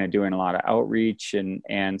kind of doing a lot of outreach.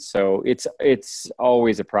 And so it's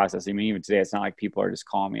always a process. I mean, even today, it's not like people are just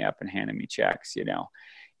calling me up and handing me checks,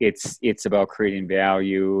 It's about creating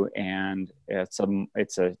value, and it's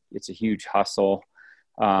a huge hustle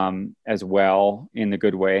as well, in the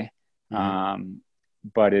good way.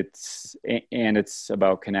 But it's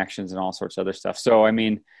about connections and all sorts of other stuff. So, I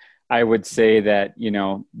mean, I would say that,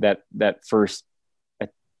 that first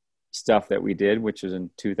stuff that we did, which was in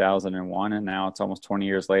 2001, and now it's almost 20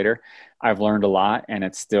 years later, I've learned a lot, and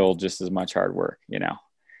it's still just as much hard work.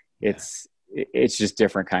 It's just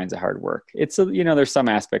different kinds of hard work. It's there's some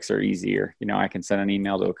aspects that are easier. I can send an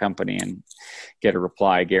email to a company and get a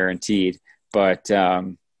reply guaranteed, but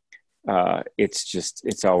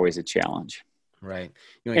it's always a challenge. Right.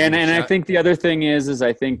 And I think the other thing is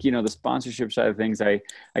I think, the sponsorship side of things, I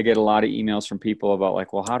get a lot of emails from people about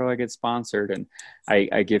like, well, how do I get sponsored? And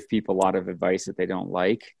I give people a lot of advice that they don't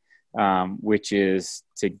like, which is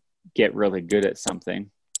to get really good at something,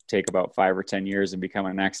 take about 5 or 10 years and become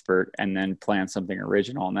an expert, and then plan something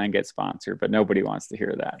original and then get sponsored. But nobody wants to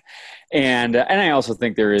hear that. And I also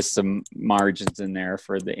think there is some margins in there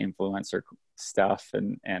for the influencer stuff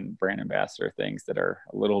and brand ambassador things that are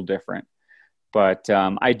a little different. But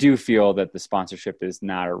I do feel that the sponsorship is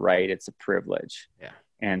not a right, it's a privilege. Yeah.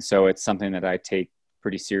 And so it's something that I take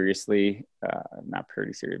pretty seriously,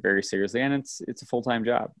 very seriously. And it's a full-time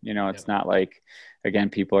job. It's not like, again,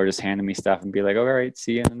 people are just handing me stuff and be like, all right,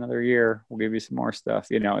 see you in another year. We'll give you some more stuff.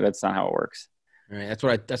 That's not how it works. Right. That's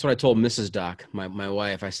what I told Mrs. Doc, my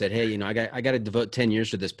wife. I said, hey, I got to devote 10 years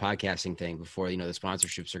to this podcasting thing before, the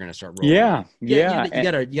sponsorships are going to start rolling. Yeah. You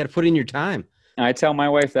got to put in your time. I tell my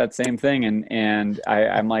wife that same thing. And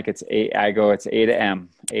I'm like, it's A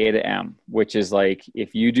to M, which is like,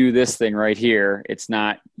 if you do this thing right here, it's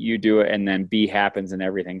not you do it and then B happens and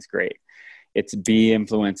everything's great. It's B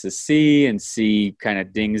influences C, and C kind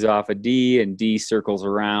of dings off a D, and D circles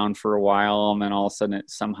around for a while. And then all of a sudden it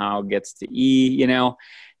somehow gets to E,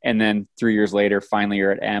 and then 3 years later, finally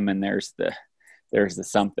you're at M, and there's the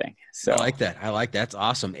something. So I like that. That's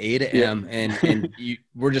awesome. A to M, and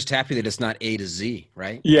we're just happy that it's not A to Z,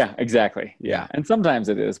 right? Yeah, exactly. Yeah. And sometimes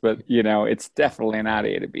it is, but it's definitely not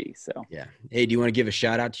A to B. So yeah. Hey, do you want to give a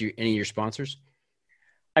shout out to any of your sponsors?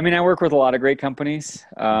 I mean, I work with a lot of great companies.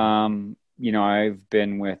 I've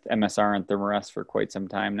been with MSR and Thermarest for quite some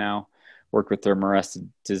time now. Worked with Thermarest to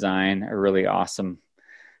design a really awesome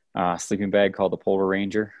sleeping bag called the Polar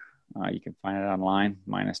Ranger. You can find it online,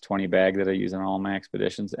 -20 bag that I use on all my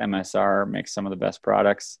expeditions. MSR makes some of the best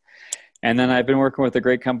products. And then I've been working with a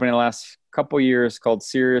great company the last couple of years called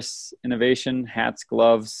Sirius Innovation, hats,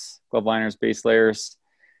 gloves, glove liners, base layers.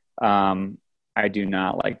 I do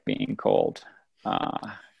not like being cold.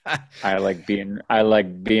 I like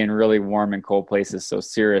being really warm in cold places. So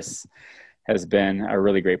Sirius has been a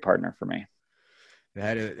really great partner for me.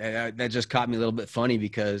 That just caught me a little bit funny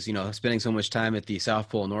because, spending so much time at the South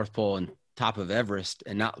Pole, North Pole, and top of Everest,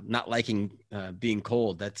 and not liking being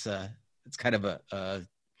cold. That's it's kind of a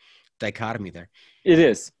dichotomy there. It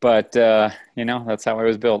is, but that's how I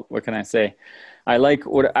was built. What can I say? I like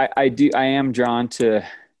what I do. I am drawn to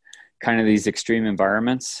kind of these extreme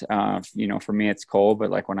environments. For me, it's cold, but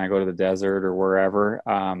like when I go to the desert or wherever,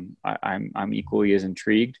 I'm equally as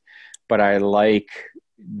intrigued. But I like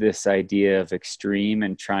this idea of extreme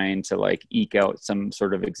and trying to like eke out some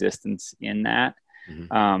sort of existence in that.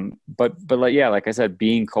 Mm-hmm. But like I said,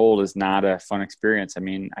 being cold is not a fun experience. I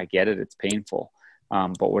mean, I get it. It's painful.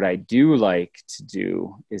 But what I do like to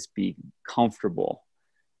do is be comfortable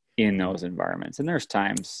in those environments. And there's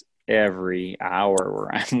times every hour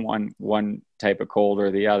where I'm one type of cold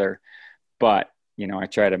or the other, but I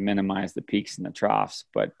try to minimize the peaks and the troughs.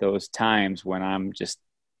 But those times when I'm just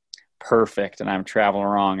perfect and I'm traveling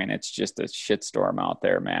wrong and it's just a shitstorm out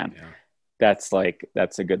there, man, that's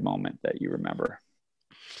a good moment that you remember.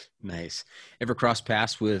 Nice. Ever cross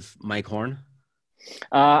paths with Mike Horn?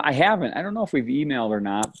 I haven't. I don't know if we've emailed or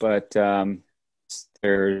not, but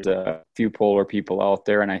there's a few polar people out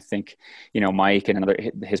there, and I think Mike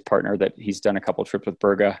and his partner that he's done a couple trips with,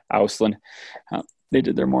 Berga Ausland, they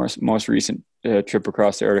did their most recent trip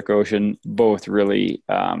across the Arctic Ocean. Both really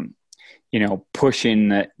pushing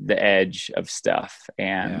the edge of stuff,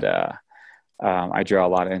 and I draw a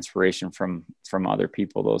lot of inspiration from other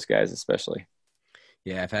people, those guys especially.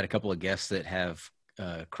 Yeah, I've had a couple of guests that have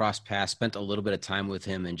crossed paths, spent a little bit of time with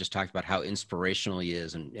him, and just talked about how inspirational he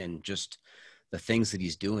is, and just the things that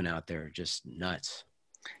he's doing out there, just nuts.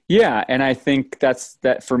 Yeah. And I think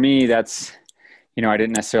that for me, that's, I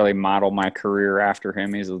didn't necessarily model my career after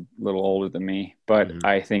him. He's a little older than me, but mm-hmm.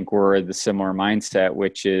 I think we're the similar mindset,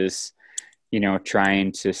 which is,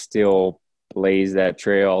 trying to still blaze that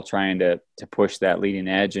trail, trying to push that leading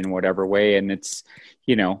edge in whatever way. And it's,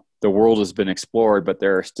 the world has been explored, but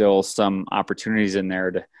there are still some opportunities in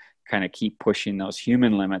there to kind of keep pushing those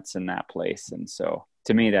human limits in that place. And so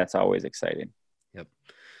to me, that's always exciting. Yep.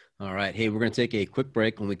 All right. Hey, we're going to take a quick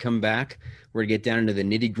break. When we come back, we're going to get down into the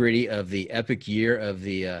nitty gritty of the epic year of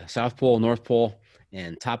the South Pole, North Pole,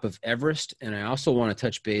 and top of Everest. And I also want to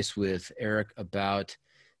touch base with Eric about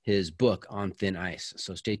his book, On Thin Ice.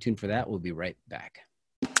 So stay tuned for that. We'll be right back.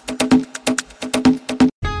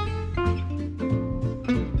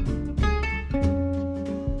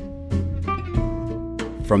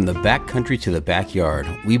 From the backcountry to the backyard,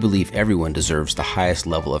 we believe everyone deserves the highest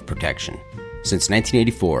level of protection. Since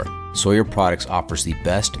 1984, Sawyer Products offers the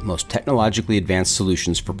best, most technologically advanced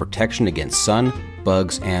solutions for protection against sun,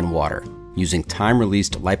 bugs, and water, using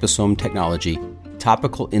time-released liposome technology,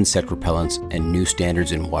 topical insect repellents, and new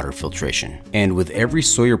standards in water filtration. And with every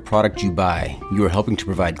Sawyer product you buy, you are helping to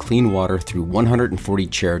provide clean water through 140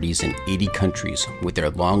 charities in 80 countries with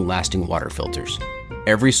their long-lasting water filters.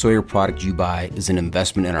 Every Sawyer product you buy is an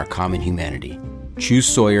investment in our common humanity. Choose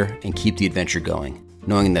Sawyer and keep the adventure going,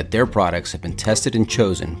 knowing that their products have been tested and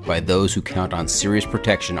chosen by those who count on serious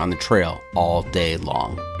protection on the trail all day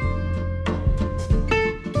long.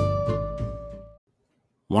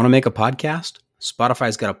 Want to make a podcast?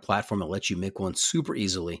 Spotify's got a platform that lets you make one super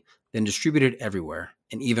easily, then distribute it everywhere,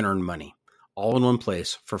 and even earn money, all in one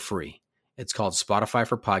place for free. It's called Spotify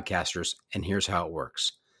for Podcasters, and here's how it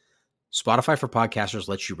works. Spotify for Podcasters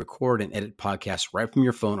lets you record and edit podcasts right from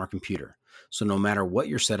your phone or computer. So no matter what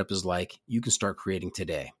your setup is like, you can start creating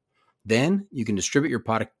today. Then you can distribute your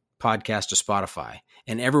podcast to Spotify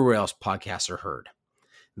and everywhere else podcasts are heard.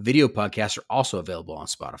 Video podcasts are also available on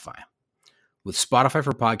Spotify. With Spotify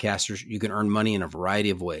for Podcasters, you can earn money in a variety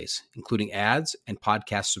of ways, including ads and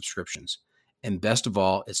podcast subscriptions. And best of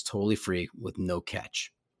all, it's totally free with no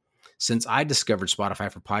catch. Since I discovered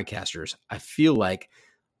Spotify for Podcasters, I feel like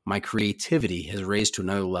my creativity has raised to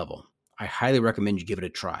another level. I highly recommend you give it a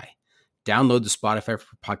try. Download the Spotify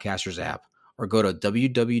for Podcasters app or go to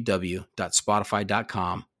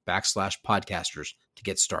www.spotify.com/podcasters to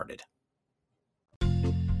get started.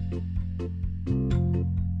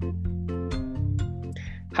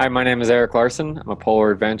 Hi, my name is Eric Larsen. I'm a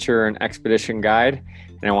polar adventurer and expedition guide,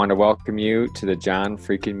 and I want to welcome you to the John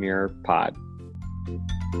Freaking Muir Pod.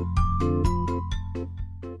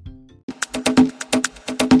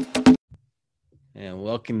 And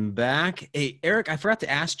welcome back. Hey, Eric, I forgot to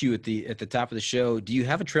ask you at the top of the show, do you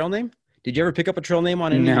have a trail name? Did you ever pick up a trail name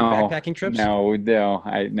on any of your backpacking trips? No.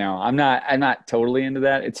 I'm not totally into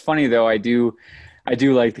that. It's funny though. I do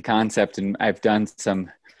like the concept, and I've done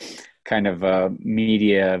some kind of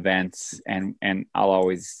media events, and I'll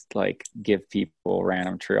always like give people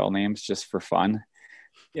random trail names just for fun,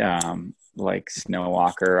 like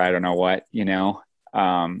Snowwalker, I don't know what,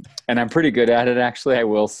 and I'm pretty good at it, actually. I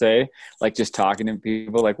will say, like, just talking to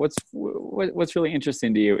people, like what's really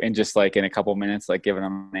interesting to you, and just like in a couple minutes, like giving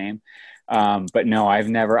them a name. But no,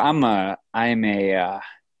 I'm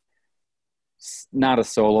not a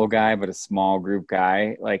solo guy, but a small group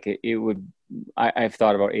guy. Like I've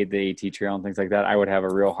thought about the AT trail and things like that. I would have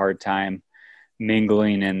a real hard time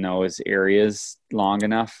mingling in those areas long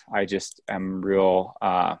enough. I'm real,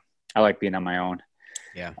 I like being on my own.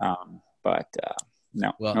 Yeah.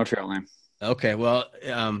 No trail name. Okay. Well,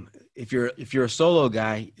 if you're a solo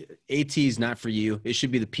guy, AT is not for you. It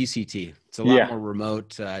should be the PCT. It's a lot more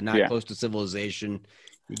remote, not close to civilization.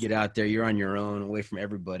 You get out there, you're on your own, away from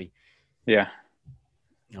everybody. Yeah.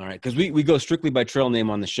 All right, because we go strictly by trail name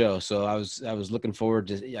on the show, so I was looking forward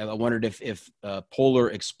to. I wondered if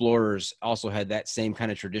Polar Explorers also had that same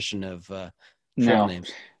kind of tradition of trail names.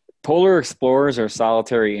 Polar Explorers are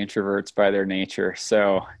solitary introverts by their nature,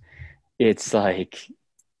 so it's like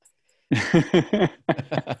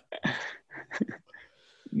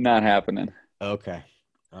not happening. Okay,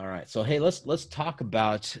 all right. So hey, let's talk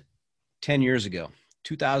about 10 years ago,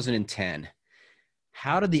 2010.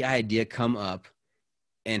 How did the idea come up?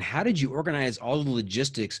 And how did you organize all the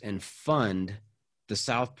logistics and fund the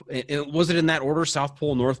South? Was it in that order, South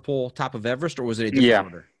Pole, North Pole, top of Everest, or was it a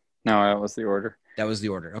different order? No, that was the order. That was the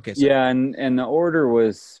order. Okay. So. Yeah, and the order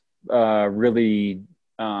was really,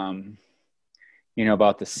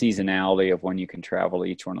 about the seasonality of when you can travel to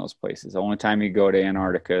each one of those places. The only time you go to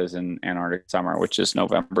Antarctica is in Antarctic summer, which is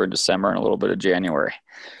November, December, and a little bit of January.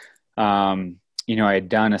 I had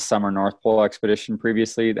done a summer North Pole expedition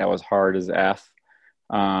previously. That was hard as F.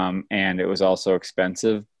 And it was also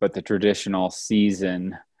expensive, but the traditional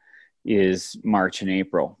season is March and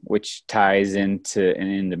April, which ties into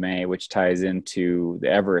May, which ties into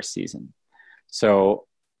the Everest season. So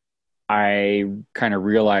I kind of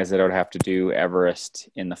realized that I would have to do Everest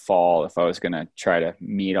in the fall if I was going to try to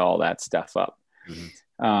meet all that stuff up.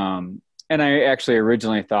 Mm-hmm. And I actually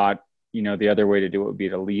originally thought, the other way to do it would be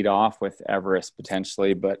to lead off with Everest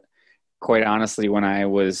potentially, but quite honestly, when I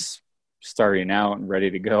was starting out and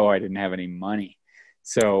ready to go, I didn't have any money.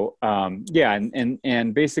 So,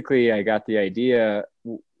 and basically I got the idea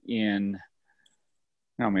in,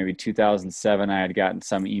 maybe 2007, I had gotten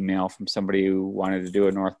some email from somebody who wanted to do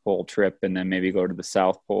a North Pole trip and then maybe go to the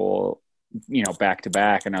South Pole, back to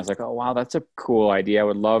back. And I was like, oh, wow, that's a cool idea. I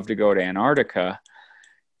would love to go to Antarctica.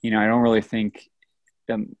 I don't really think,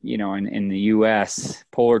 in the US,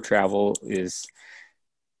 polar travel is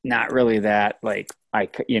not really that like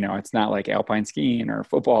it's not like alpine skiing or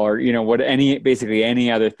football or basically any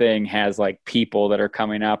other thing has like people that are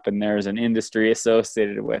coming up and there's an industry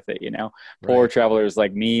associated with it. Poor Right. travelers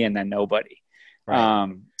like me and then nobody.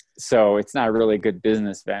 Right. So it's not a really good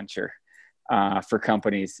business venture for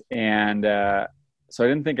companies. And so I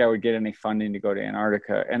didn't think I would get any funding to go to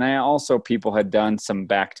Antarctica. And I also, people had done some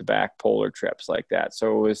back-to-back polar trips like that.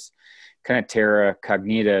 So it was kind of terra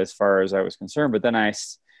cognita as far as I was concerned. But then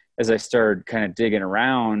as I started kind of digging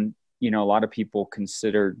around, a lot of people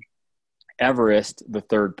considered Everest the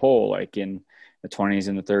third pole, like in the 20s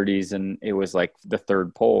and the 30s. And it was like the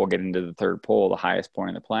third pole, getting to the third pole, the highest point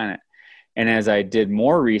on the planet. And as I did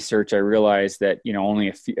more research, I realized that,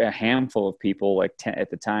 only a handful of people, like 10, at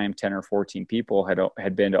the time, 10 or 14 people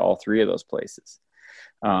had been to all three of those places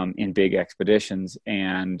in big expeditions.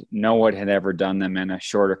 And no one had ever done them in a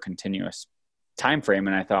shorter continuous time frame.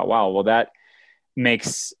 And I thought, wow, well, that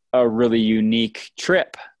makes a really unique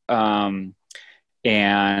trip. And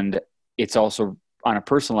it's also, on a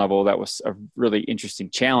personal level, that was a really interesting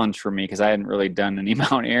challenge for me because I hadn't really done any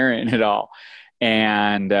Mount Aaron at all.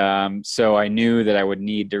 And so I knew that I would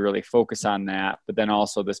need to really focus on that. But then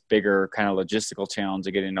also this bigger kind of logistical challenge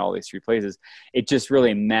of getting to all these three places, it just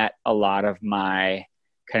really met a lot of my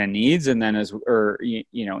kind of needs and then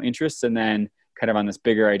interests. And then kind of on this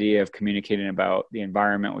bigger idea of communicating about the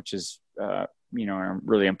environment, which is, a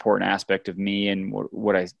really important aspect of me and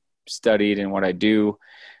what I studied and what I do.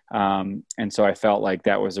 And so I felt like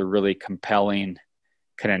that was a really compelling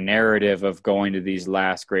kind of narrative of going to these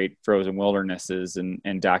last great frozen wildernesses and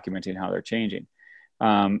documenting how they're changing.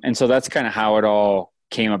 And so that's kind of how it all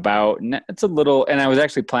came about. And I was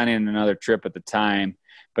actually planning another trip at the time,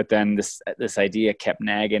 but then this idea kept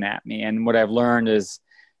nagging at me. And what I've learned is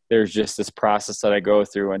there's just this process that I go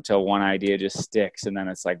through until one idea just sticks. And then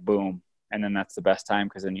it's like, boom. And then that's the best time,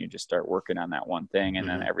 because then you just start working on that one thing and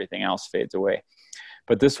then everything else fades away.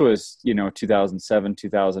 But this was, 2007,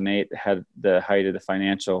 2008, had the height of the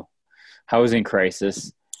financial housing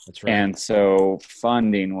crisis. That's right. And so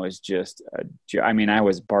funding was just, I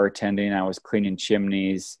was bartending, I was cleaning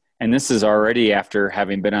chimneys. And this is already after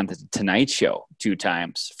having been on the Tonight Show 2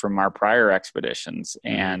 times from our prior expeditions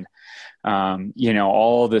and,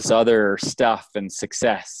 all this other stuff and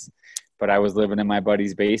success. But I was living in my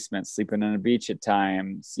buddy's basement, sleeping on a beach at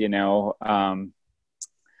times,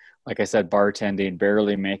 like I said, bartending,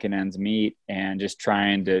 barely making ends meet, and just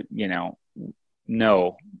trying to,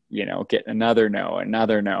 get another no.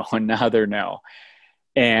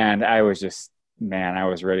 And I was just, I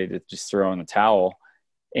was ready to just throw in the towel.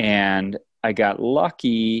 And I got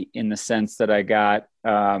lucky in the sense that I got,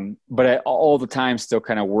 but all the time still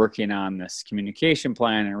kind of working on this communication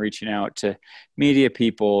plan and reaching out to media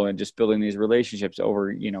people and just building these relationships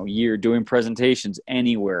over, year, doing presentations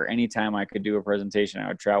anywhere, anytime I could do a presentation, I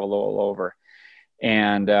would travel all over.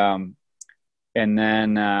 And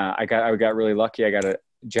then I got really lucky. I got a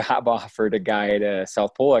job offer to guide a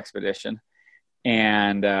South Pole expedition,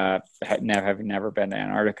 and having never been to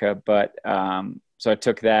Antarctica, but so I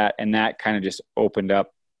took that, and that kind of just opened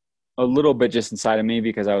up a little bit just inside of me,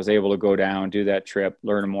 because I was able to go down, do that trip,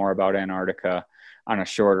 learn more about Antarctica on a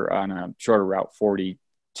shorter route,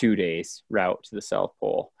 42 days route to the South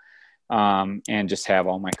Pole, and just have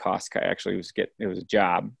all my costs. Actually, it was a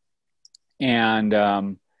job, and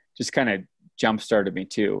just kind of jump started me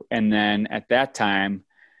too. And then at that time,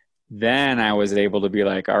 then I was able to be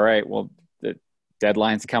like, all right, well, the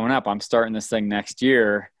deadline's coming up. I'm starting this thing next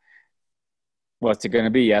year. What's it going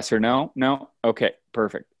to be? Yes or no? No. Okay,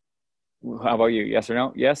 perfect. How about you? Yes or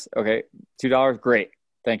no? Yes. Okay. $2. Great.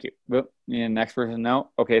 Thank you. Boop. And next person. No.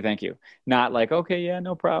 Okay. Thank you. Not like, okay, yeah,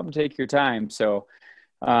 no problem. Take your time. So,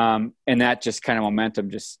 and that just kind of momentum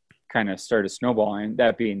just kind of started snowballing.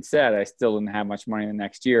 That being said, I still didn't have much money the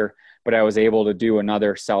next year, but I was able to do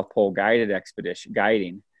another South Pole guiding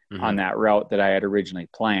on that route that I had originally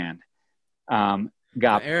planned.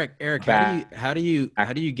 Eric, how do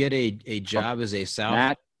you get a job as a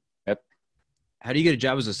South? How do you get a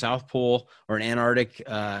job as a South Pole or an Antarctic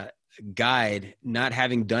guide, not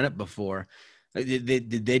having done it before?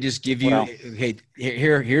 Did they just give you, okay,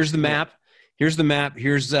 here's the map. Here's the map.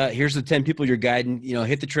 Here's the 10 people you're guiding.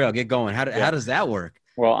 Hit the trail, get going. How does that work?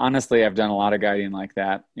 Well, honestly, I've done a lot of guiding like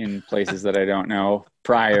that in places that I don't know.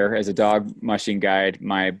 Prior, as a dog mushing guide,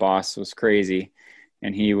 my boss was crazy.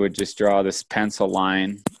 And he would just draw this pencil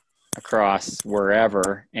line across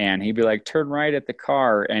wherever, and he'd be like, turn right at the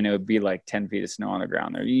car, and it would be like 10 feet of snow on the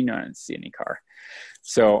ground there. I didn't see any car.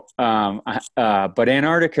 So, but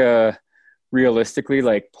Antarctica realistically,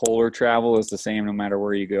 like polar travel is the same no matter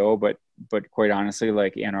where you go, but quite honestly,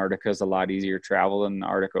 like Antarctica is a lot easier travel than the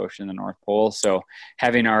Arctic Ocean and the North Pole. So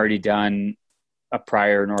having already done a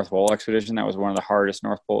prior North Pole expedition, that was one of the hardest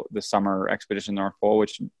the summer expedition North Pole,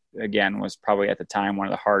 which again was probably at the time one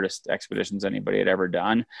of the hardest expeditions anybody had ever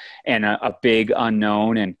done, and a big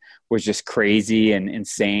unknown, and was just crazy and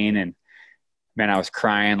insane. And man, I was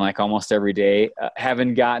crying like almost every day.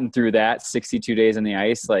 Having gotten through that 62 days on the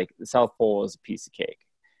ice, like the South Pole is a piece of cake.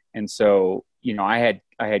 And so, I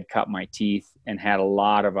had cut my teeth and had a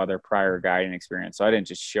lot of other prior guiding experience. So I didn't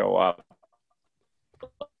just show up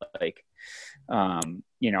like,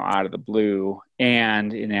 out of the blue.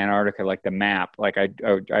 And in Antarctica, like the map, like I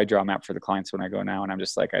draw a map for the clients when I go now, and I'm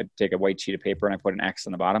just like, I take a white sheet of paper and I put an X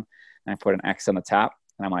on the bottom and I put an X on the top.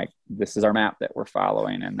 And I'm like, this is our map that we're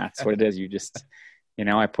following. And that's what it is. You just,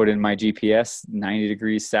 I put in my GPS 90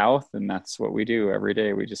 degrees south, and that's what we do every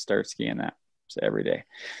day. We just start skiing that every day.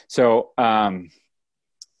 So I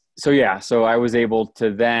was able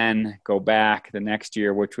to then go back the next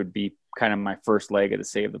year, which would be kind of my first leg of the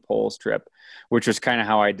Save the Poles trip, which was kind of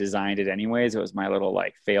how I designed it anyways. It was my little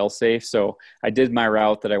like fail safe. So I did my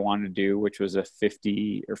route that I wanted to do, which was a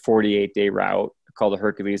 50 or 48 day route called the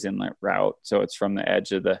Hercules Inlet route. So it's from the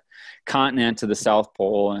edge of the continent to the South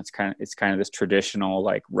Pole. And it's kind of this traditional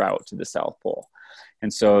like route to the South Pole.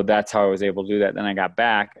 And so that's how I was able to do that. Then I got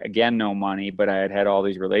back again, no money, but I had all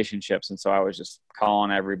these relationships. And so I was just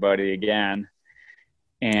calling everybody again,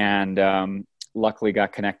 and luckily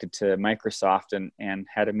got connected to Microsoft and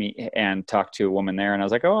had to meet and talk to a woman there. And I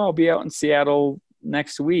was like, oh, I'll be out in Seattle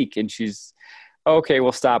next week. And she's, okay,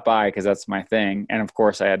 we'll stop by because that's my thing. And of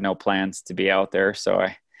course I had no plans to be out there. So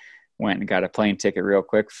I went and got a plane ticket real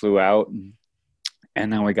quick, flew out,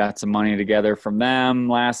 and then we got some money together from them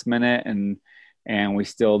last minute. And we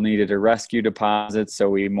still needed a rescue deposit. So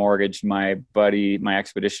we mortgaged my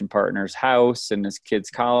expedition partner's house and his kid's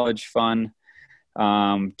college fund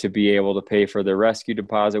to be able to pay for the rescue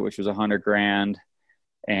deposit, which was $100,000,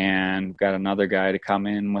 and got another guy to come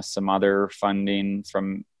in with some other funding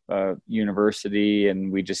from university,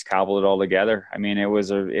 and we just cobbled it all together. I mean, it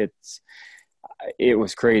was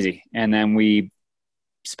crazy. And then we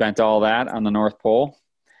spent all that on the North Pole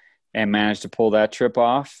and managed to pull that trip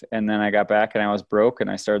off. And then I got back and I was broke,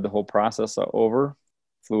 and I started the whole process over,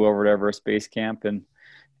 flew over to Everest Base Camp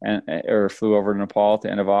or flew over to Nepal at the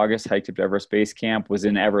end of August, hiked up to Everest Base Camp, was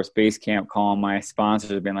in Everest Base Camp calling my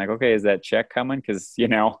sponsors, being like, okay, is that check coming? Cause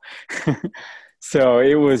so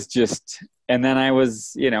it was just, and then I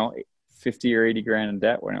was, 50 or 80 grand in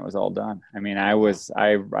debt when it was all done. I mean, I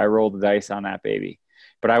rolled the dice on that baby,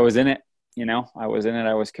 but I was in it, I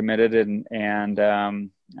was committed, and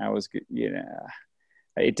I was,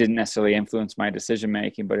 it didn't necessarily influence my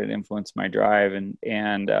decision-making, but it influenced my drive. And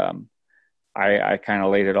I kind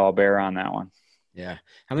of laid it all bare on that one. Yeah.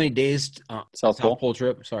 How many days? South Pole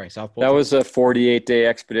trip. Sorry. South Pole. That trip? was a 48-day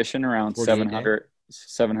expedition, around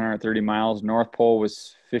 730 miles. North Pole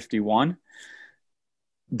was 51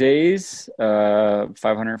 days,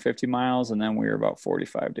 550 miles. And then we were about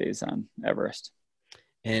 45 days on Everest.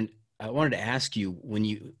 And I wanted to ask you,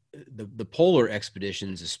 when the polar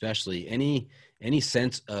expeditions, especially, any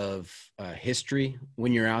sense of history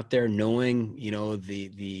when you're out there, knowing,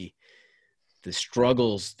 the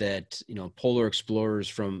struggles that, polar explorers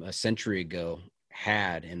from a century ago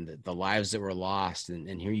had, and the lives that were lost,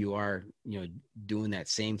 and here you are, doing that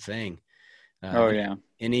same thing.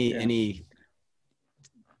 Any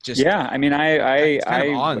just, yeah. I mean, it's kind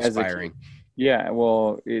of awe-inspiring. Yeah.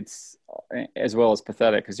 Well, it's as well as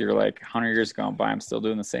pathetic, because you're like 100 years gone by, I'm still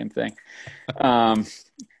doing the same thing.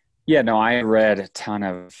 Yeah, no, I read a ton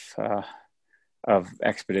of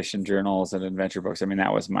expedition journals and adventure books. I mean,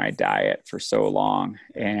 that was my diet for so long.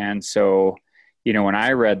 And so, when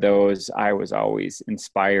I read those, I was always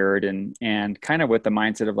inspired and kind of with the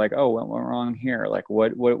mindset of like, oh, what went wrong here? Like,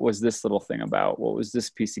 what was this little thing about? What was this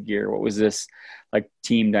piece of gear? What was this like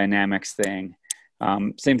team dynamics thing?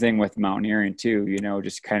 Same thing with mountaineering too,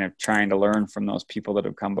 just kind of trying to learn from those people that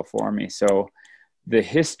have come before me. So the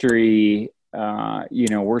history,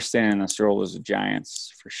 we're standing on the shoulders of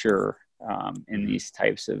giants for sure. In these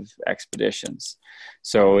types of expeditions.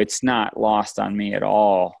 So it's not lost on me at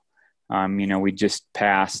all. We just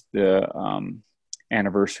passed the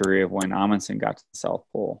anniversary of when Amundsen got to the South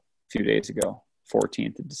Pole a few days ago,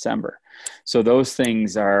 14th of December. So those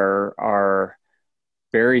things are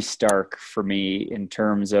very stark for me in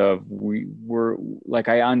terms of we're like,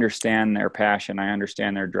 I understand their passion. I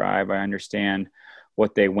understand their drive. I understand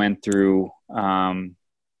what they went through.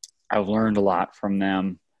 I've learned a lot from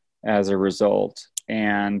them as a result.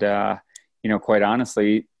 And, quite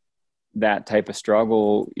honestly, that type of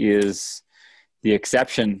struggle is the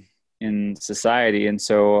exception in society. And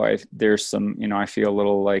so there's some, I feel a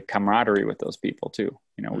little like camaraderie with those people too.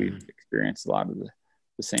 We've experienced a lot of the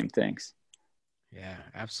same things. Yeah,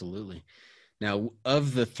 absolutely. Now,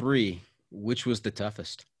 of the three, which was the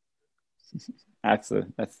toughest? That's the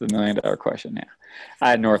 $1 million question.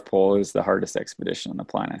 Yeah. North Pole is the hardest expedition on the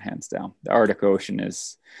planet, hands down. The Arctic Ocean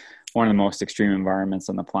is one of the most extreme environments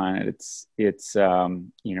on the planet. It's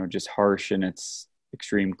just harsh, and it's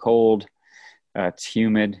extreme cold. It's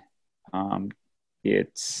humid. The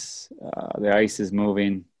ice is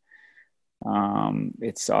moving.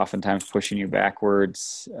 It's oftentimes pushing you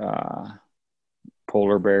backwards.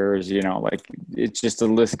 Polar bears, it's just, the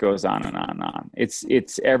list goes on and on and on.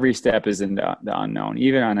 It's every step is in the unknown.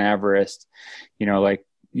 Even on Everest, I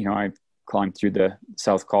climbed through the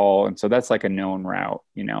South Col, and so that's like a known route,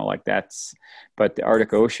 but the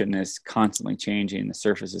Arctic Ocean is constantly changing. The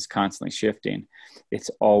surface is constantly shifting. It's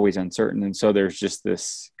always uncertain. And so there's just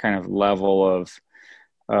this kind of level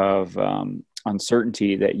of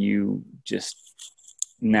uncertainty that you just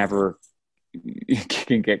never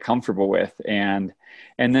can get comfortable with. And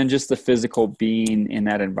then just the physical being in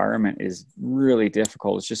that environment is really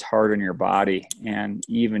difficult. It's just hard on your body. And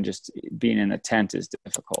even just being in a tent is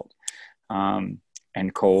difficult, and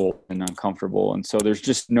cold and uncomfortable. And so there's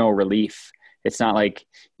just no relief. It's not like,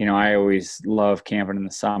 I always love camping in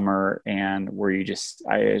the summer, and where I just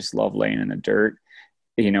love laying in the dirt,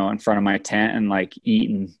 in front of my tent and like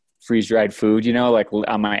eating freeze-dried food, like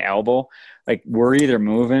on my elbow. Like, we're either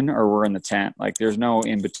moving or we're in the tent. Like, there's no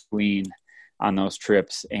in between on those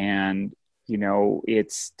trips. And,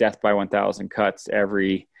 it's death by 1,000 cuts.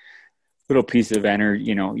 Every little piece of energy,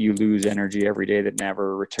 you lose energy every day that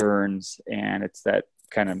never returns. And it's that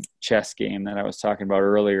kind of chess game that I was talking about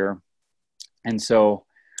earlier. And so,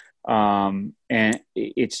 and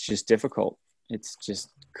it's just difficult. It's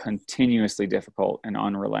just continuously difficult and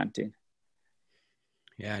unrelenting.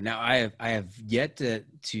 Yeah. Now I have yet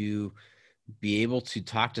to be able to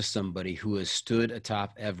talk to somebody who has stood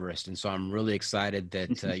atop Everest. And so I'm really excited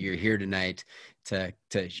that you're here tonight to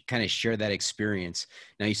kind of share that experience.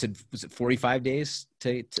 Now, you said, was it 45 days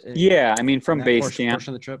yeah. I mean, from base camp,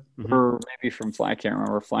 portion of the trip, or maybe I can't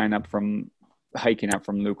remember, hiking up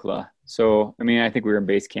from Lukla. So, I mean, I think we were in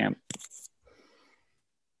base camp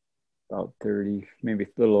about 30, maybe a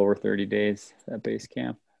little over 30 days at base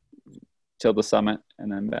camp till the summit,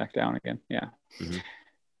 and then back down again. Yeah. Mm-hmm.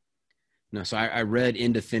 No, so I read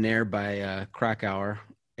Into Thin Air by Krakauer,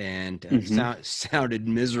 and sounded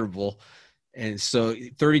miserable. And so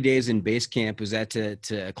 30 days in base camp, is that to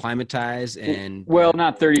acclimatize? And well,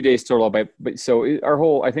 not 30 days total, but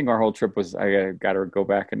so I think our whole trip was, I got to go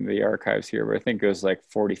back into the archives here, but I think it was like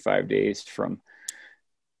 45 days from,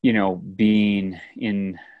 being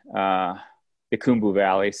in the Khumbu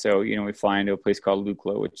Valley. So, we fly into a place called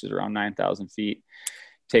Lukla, which is around 9,000 feet.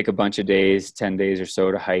 Take a bunch of days, 10 days or so,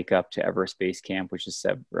 to hike up to Everest Base Camp, which is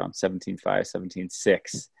around 17.5,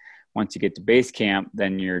 17.6. Once you get to base camp,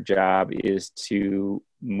 then your job is to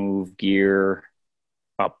move gear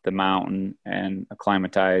up the mountain and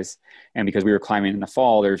acclimatize. And because we were climbing in the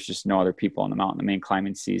fall, there's just no other people on the mountain. The main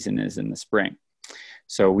climbing season is in the spring.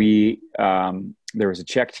 So there was a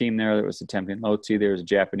Czech team there was attempting Lhotse. There was a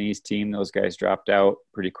Japanese team. Those guys dropped out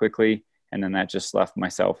pretty quickly. And then that just left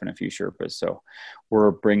myself and a few Sherpas. So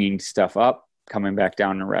we're bringing stuff up, coming back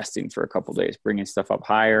down and resting for a couple of days, bringing stuff up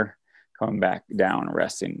higher, coming back down,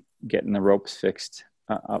 resting, getting the ropes fixed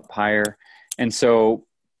up higher. And so,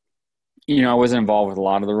 I wasn't involved with a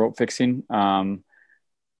lot of the rope fixing, and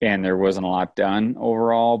there wasn't a lot done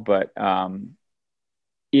overall, but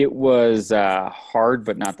it was hard,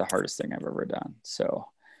 but not the hardest thing I've ever done. So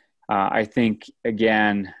I think,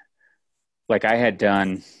 again, like, I had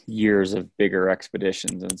done years of bigger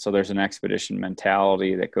expeditions. And so there's an expedition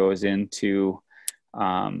mentality that goes into,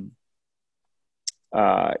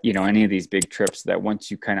 any of these big trips, that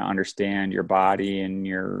once you kind of understand your body and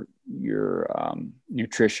your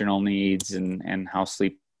nutritional needs and how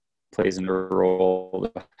sleep plays into a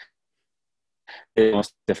role, the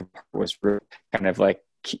most difficult part was kind of like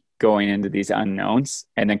going into these unknowns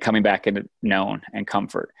and then coming back into known and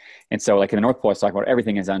comfort. And so, like, in the North Pole, I was talking about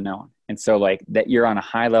everything is unknown. And so, like, that you're on a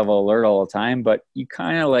high level alert all the time, but you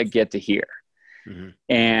kind of like get to hear. Mm-hmm.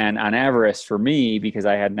 And on Everest, for me, because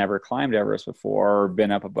I had never climbed Everest before or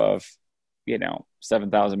been up above,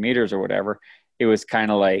 7,000 meters or whatever, it was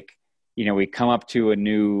kind of like, we come up to a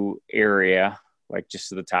new area, like just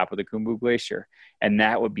to the top of the Khumbu Glacier, and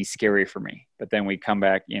that would be scary for me. But then we come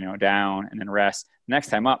back, down and then rest. Next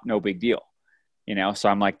time up, no big deal, so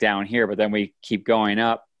I'm like down here, but then we keep going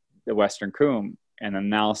up the Western Khum, And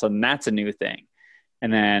then all of a sudden that's a new thing.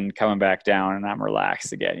 And then coming back down and I'm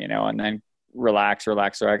relaxed again, and then relax,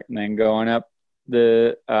 and then going up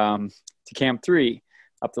to Camp 3,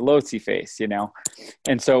 up the Lhotse face,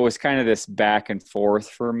 And so it was kind of this back and forth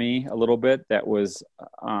for me a little bit. That was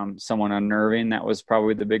somewhat unnerving. That was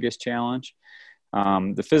probably the biggest challenge.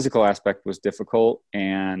 The physical aspect was difficult,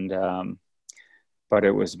 but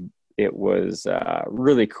it was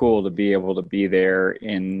really cool to be able to be there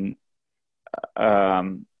in a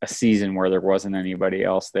season where there wasn't anybody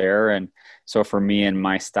else there. And so for me and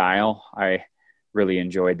my style, I really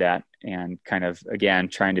enjoyed that, and kind of, again,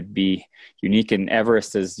 trying to be unique. And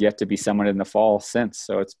Everest has yet to be summited in the fall since.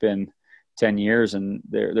 So it's been 10 years, and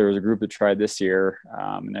there was a group that tried this year,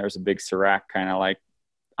 and there was a big Serac kind of like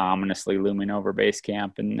ominously looming over base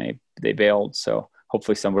camp, and they bailed. So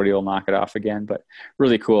hopefully somebody will knock it off again, but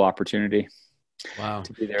really cool opportunity. Wow.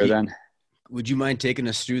 To be there then. Would you mind taking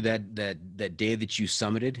us through that day that you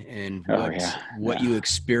summited and what you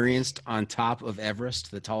experienced on top of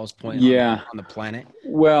Everest, the tallest point on the planet?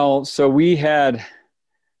 Well, so we had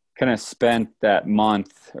kind of spent that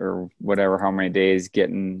month or whatever, how many days,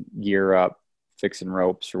 getting gear up, fixing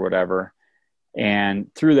ropes or whatever.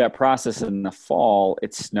 And through that process in the fall,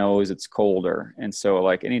 it snows, it's colder. And so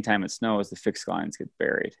like anytime it snows, the fixed lines get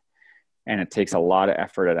buried. And it takes a lot of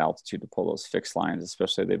effort at altitude to pull those fixed lines,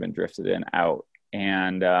 especially if they've been drifted in out.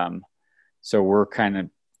 And so we're kind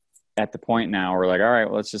of at the point now, we're like, all right,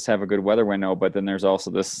 well, let's just have a good weather window. But then there's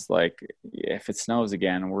also this, like, if it snows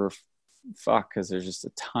again, we're fucked, because there's just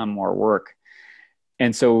a ton more work.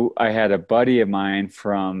 And so I had a buddy of mine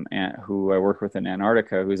who I worked with in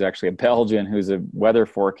Antarctica, who's actually a Belgian, who's a weather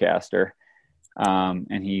forecaster.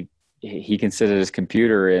 And he can sit at his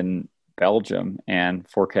computer in Belgium and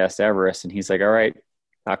forecast Everest. And he's like, all right,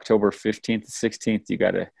 October 15th to 16th, you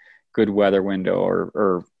got a good weather window,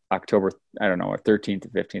 or October, I don't know, or 13th to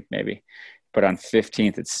 15th maybe. But on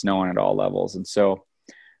 15th, it's snowing at all levels. And so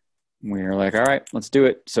we were like, all right, let's do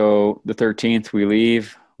it. So the 13th, we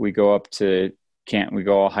leave, we go up to camp, we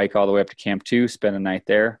go hike all the way up to Camp 2, spend a night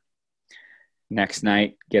there. Next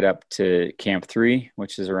night, get up to Camp 3,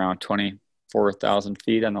 which is around 24,000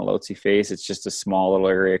 feet on the Lhotse face. It's just a small little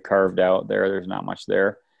area carved out there. There's not much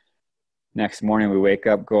there. Next morning, we wake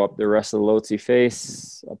up, go up the rest of the Lhotse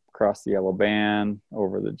face, up across the Yellow Band,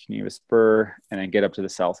 over the Geneva Spur, and then get up to the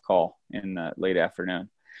South Col in the late afternoon.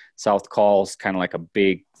 South Col is kind of like a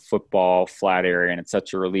big football flat area, and it's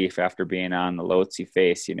such a relief after being on the Lhotse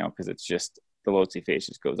face, because it's just, the Lhotse face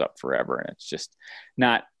just goes up forever, and it's just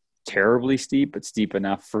not terribly steep, but steep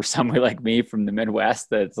enough for somebody like me from the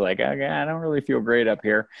Midwest that's like, okay, I don't really feel great up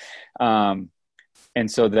here. And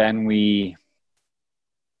so then we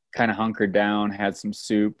kind of hunkered down, had some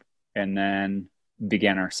soup, and then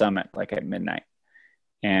began our summit like at midnight.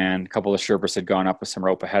 And a couple of Sherpas had gone up with some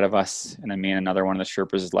rope ahead of us, and then me and another one of the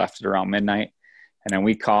Sherpas left at around midnight, and then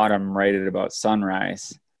we caught them right at about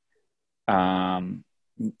sunrise.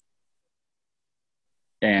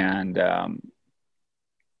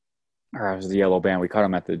 Or it was the Yellow Band. We caught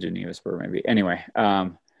them at the Geneva Spur, maybe. Anyway,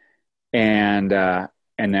 and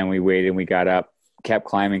then we waited, and we got up, kept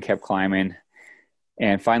climbing,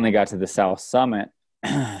 and finally got to the South Summit,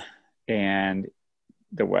 and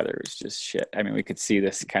the weather was just shit. I mean, we could see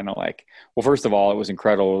this kind of like, well, first of all, it was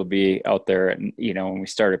incredible to be out there, and when we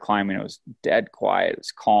started climbing, it was dead quiet, it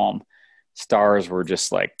was calm. Stars were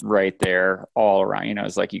just like right there all around, it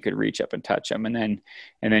was like you could reach up and touch them. And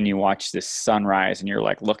then you watch this sunrise, and you're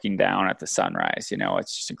like looking down at the sunrise,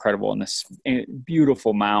 it's just incredible. And this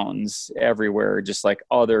beautiful mountains everywhere, just like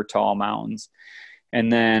other tall mountains. And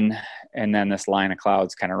then this line of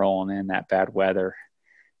clouds kind of rolling in, that bad weather.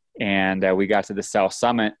 And we got to the South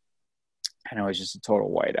Summit, and it was just a total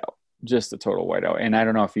whiteout. And I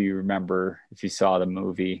don't know if you remember, if you saw the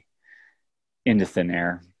movie Into Thin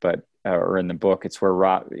Air, but or in the book, it's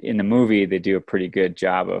where in the movie, they do a pretty good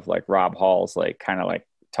job of like Rob Hall's like kind of like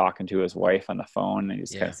talking to his wife on the phone, and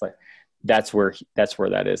he's kind of like, that's where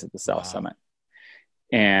that is at the South Summit.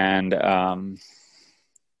 And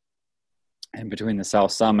between the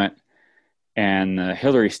South Summit and the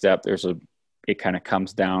Hillary Step, it kind of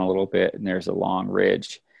comes down a little bit, and there's a long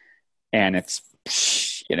ridge, and it's a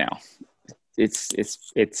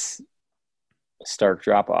stark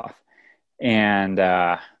drop off. And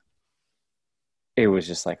it was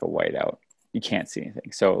just like a whiteout. You can't see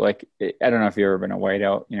anything. So like, I don't know if you've ever been a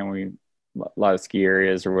whiteout, a lot of ski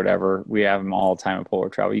areas or whatever, we have them all the time at polar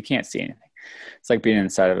travel. You can't see anything. It's like being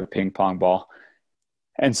inside of a ping pong ball.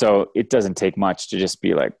 And so it doesn't take much to just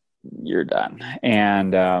be like, you're done.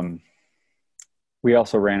 And we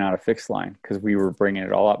also ran out of fixed line because we were bringing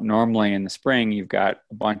it all up. Normally in the spring, you've got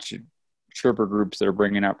a bunch of tripper groups that are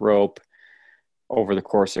bringing up rope over the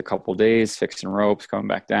course of a couple of days, fixing ropes, coming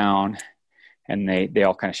back down. And they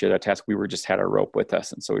all kind of share that task. We just had our rope with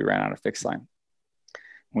us. And so we ran out of fixed line.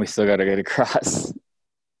 We still got to get across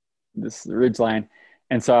this ridge line.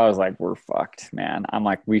 And so I was like, we're fucked, man. I'm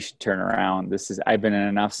like, we should turn around. I've been in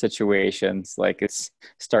enough situations. Like it's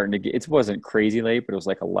starting to get, it wasn't crazy late, but it was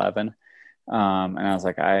like 11. And I was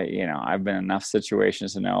like, I've been in enough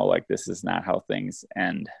situations to know like, this is not how things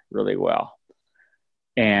end really well.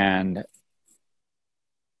 And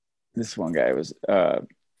this one guy was,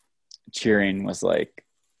 cheering, was like,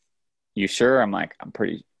 you sure? I'm like, I'm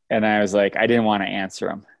pretty. And I was like, I didn't want to answer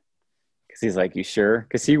him because he's like, you sure?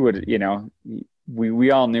 Because he would,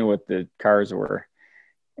 we all knew what the cars were.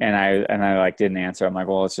 And I like didn't answer. I'm like,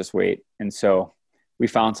 well, let's just wait. And so we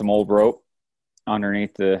found some old rope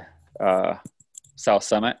underneath the south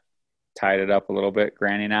summit, tied it up a little bit,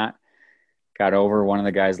 granny knot, got over. One of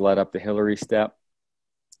the guys led up the Hillary step.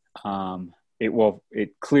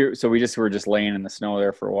 It cleared. So we were just laying in the snow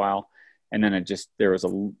there for a while. And then there was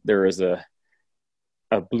a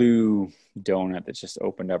blue donut that just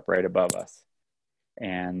opened up right above us.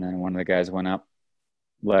 And then one of the guys went up,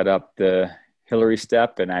 led up the Hillary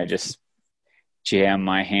step, and I just jammed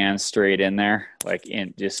my hand straight in there, like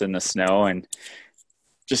in the snow, and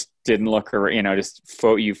just didn't look around,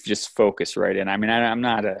 you just focus right in. I mean, I'm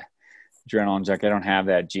not a adrenaline junkie. I don't have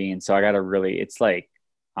that gene. So I got to really, it's like,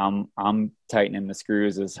 I'm tightening the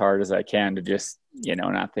screws as hard as I can to just,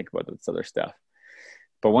 not think about this other stuff.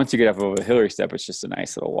 But once you get up over the Hillary step, it's just a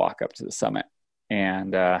nice little walk up to the summit.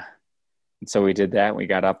 And so we did that. We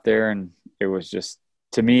got up there, and it was just,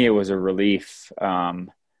 to me, it was a relief.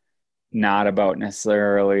 Not about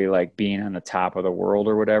necessarily like being on the top of the world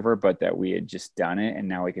or whatever, but that we had just done it, and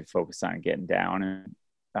now we could focus on getting down.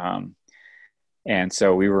 And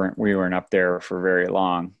so we weren't up there for very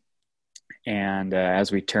long. And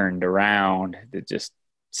as we turned around,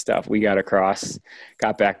 we got across,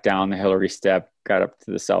 got back down the Hillary step, got up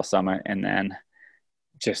to the south summit, and then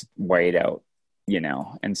just weighed out,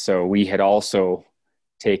 And so we had also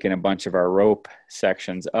taken a bunch of our rope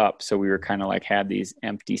sections up. So we were kind of like had these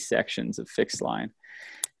empty sections of fixed line.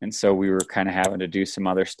 And so we were kind of having to do some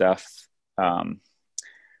other stuff,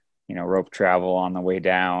 rope travel on the way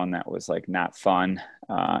down. That was like not fun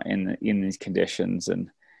in these conditions. And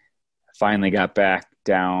finally got back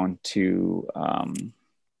down to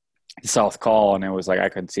the South Call, and it was like I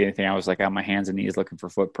couldn't see anything. I was like on my hands and knees looking for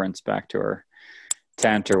footprints back to our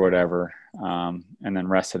tent or whatever, and then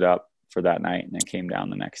rested up for that night, and then came down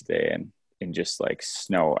the next day and in just like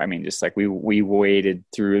snow. I mean, just like we waded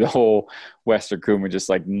through the whole Western Coombe with just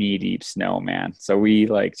like knee deep snow, man. So we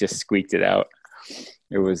like just squeaked it out.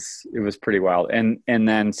 It was pretty wild. And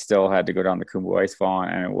then still had to go down the Coombe Ice Fall.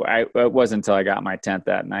 And it wasn't until I got my tent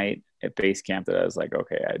that night at base camp that I was like,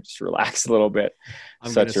 okay, I just relaxed a little bit.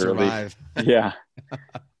 I'm Such a survive. relief. Yeah.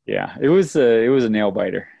 Yeah. It was a nail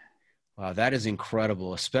biter. Wow. That is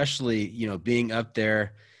incredible. Especially, being up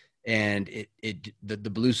there and the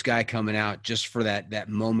blue sky coming out just for that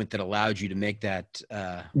moment that allowed you to make that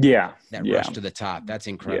rush to the top. That's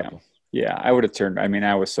incredible. Yeah. I would have turned. I mean,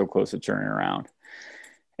 I was so close to turning around,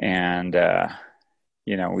 and,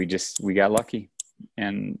 we got lucky,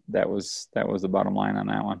 and that was the bottom line on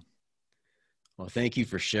that one. Well, thank you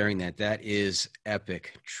for sharing that. That is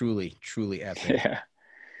epic. Truly, truly epic.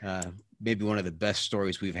 Yeah. Maybe one of the best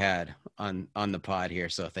stories we've had on the pod here.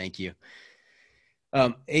 So thank you.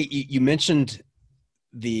 Hey, you mentioned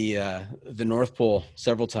the North Pole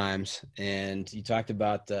several times, and you talked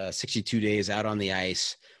about 62 days out on the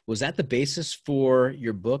ice. Was that the basis for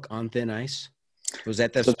your book, On Thin Ice? Was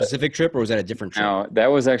that specific trip, or was that a different trip? No, that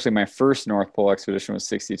was actually my first North Pole expedition, was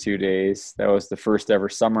 62 days. That was the first ever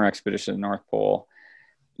summer expedition to the North Pole.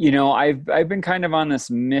 I've been kind of on this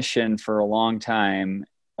mission for a long time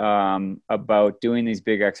about doing these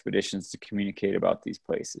big expeditions to communicate about these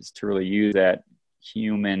places, to really use that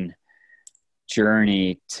human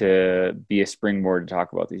journey to be a springboard to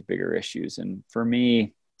talk about these bigger issues. And for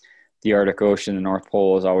me, the Arctic Ocean, the North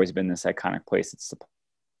Pole, has always been this iconic place. It's the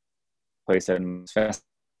place I'm fascinated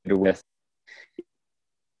with.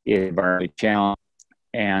 It's environmentally challenged,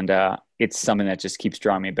 and it's something that just keeps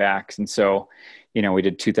drawing me back. And so, we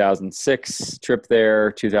did 2006 trip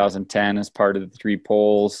there, 2010 as part of the 3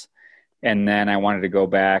 poles. And then I wanted to go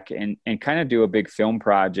back and kind of do a big film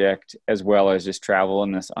project, as well as just travel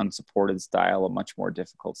in this unsupported style, a much more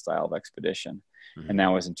difficult style of expedition. Mm-hmm. And that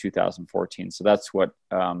was in 2014. So that's what,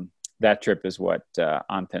 that trip is what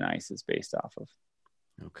On Thin Ice is based off of.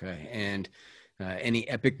 Okay. And any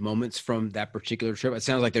epic moments from that particular trip? It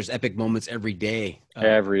sounds like there's epic moments every day.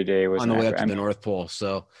 Every day was on the way up to the North Pole.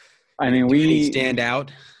 So I mean, Do any stand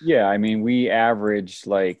out? Yeah, I mean, we averaged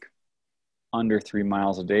like under 3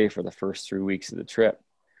 miles a day for the first 3 weeks of the trip.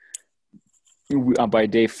 By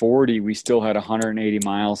day 40, we still had 180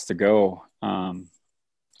 miles to go.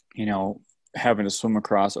 You know, having to swim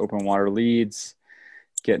across open water leads,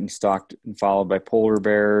 getting stalked and followed by polar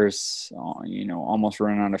bears, you know, almost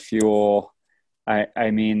running out of fuel.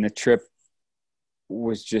 I mean, the trip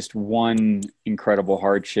was just one incredible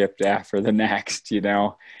hardship after the next, you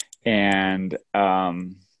know, and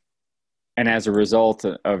as a result,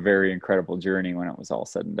 a very incredible journey when it was all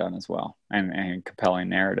said and done as well, and compelling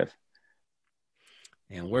narrative.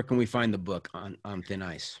 And where can we find the book on Thin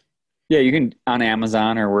Ice? Yeah, you can on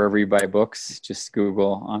Amazon or wherever you buy books. Just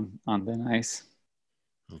Google on Thin Ice.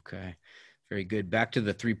 Okay, very good. Back to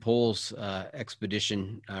the Three Poles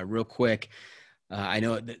expedition, real quick. I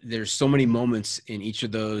know there's so many moments in each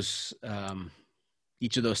of those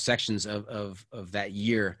sections of that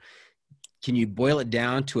year. Can you boil it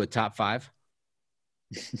down to a top 5?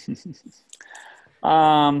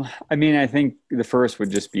 I mean, I think the first would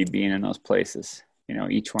just be being in those places. You know,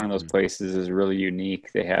 each one of those places is really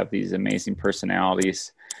unique. They have these amazing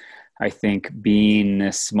personalities. I think being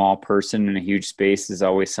this small person in a huge space is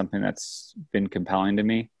always something that's been compelling to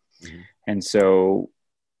me. Mm-hmm. And so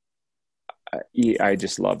I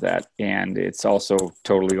just love that. And it's also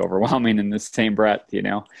totally overwhelming in the same breath, you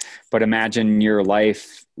know, but imagine your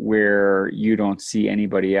life where you don't see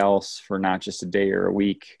anybody else for not just a day or a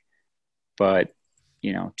week, but,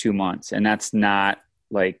 you know, 2 months. And that's not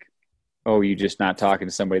like, oh, you just not talking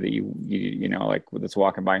to somebody that you know, like that's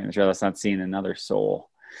walking by in the trail. That's not seeing another soul.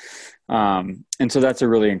 And so that's a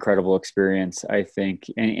really incredible experience. I think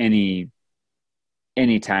any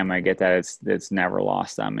time I get that, it's never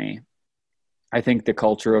lost on me. I think the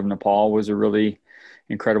culture of Nepal was a really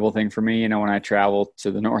incredible thing for me. You know, when I travel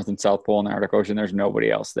to the North and South Pole and the Arctic Ocean, there's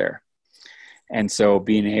nobody else there. And so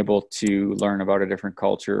being able to learn about a different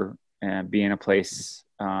culture and be in a place,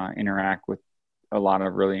 interact with a lot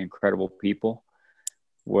of really incredible people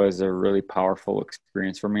was a really powerful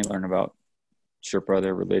experience for me. Learn about Sherpa,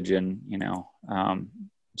 their religion, you know,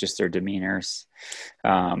 just their demeanors,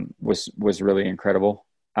 was really incredible.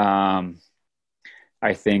 I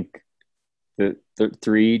think the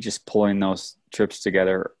 3, just pulling those trips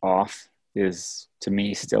together off is to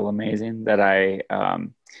me still amazing that I,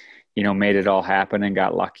 you know, made it all happen and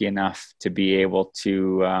got lucky enough to be able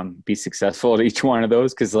to be successful at each one of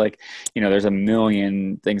those. Cause like, you know, there's a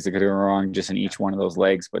million things that could go wrong just in each one of those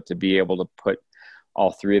legs, but to be able to put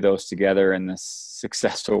all 3 of those together in this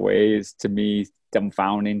successful way is to me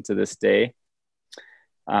dumbfounding to this day.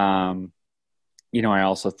 You know, I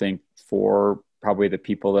also think for probably the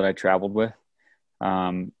people that I traveled with,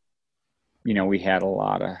 you know, we had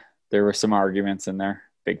there were some arguments in there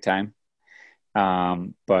big time.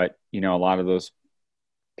 But you know, a lot of those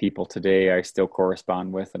people today I still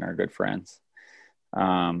correspond with and are good friends.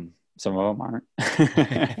 Some of them aren't,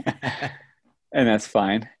 and that's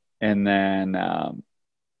fine. And then,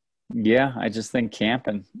 yeah, I just think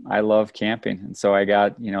camping, I love camping. And so I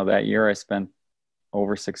got, you know, that year I spent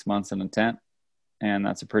over 6 months in a tent, and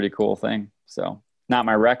that's a pretty cool thing. So not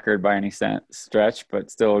my record by any stretch, but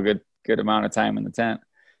still a good amount of time in the tent.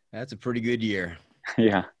 That's a pretty good year.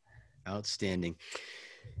 Yeah. Outstanding.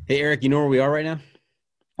 Hey, Eric, you know where we are right now?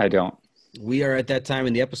 I don't. We are at that time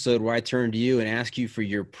in the episode where I turn to you and ask you for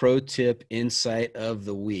your pro tip insight of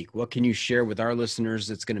the week. What can you share with our listeners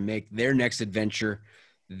that's going to make their next adventure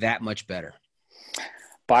that much better?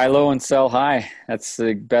 Buy low and sell high. That's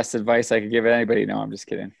the best advice I could give anybody. No, I'm just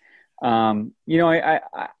kidding. You know,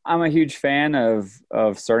 I'm a huge fan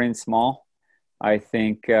of starting small. I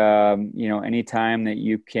think, you know, anytime that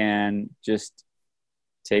you can just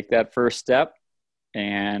take that first step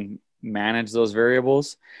and manage those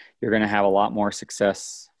variables, you're going to have a lot more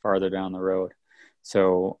success farther down the road.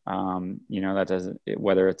 So, you know, that doesn't,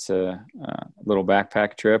 whether it's a little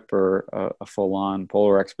backpack trip or a full-on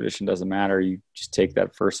polar expedition, doesn't matter. You just take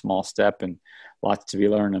that first small step, and lots to be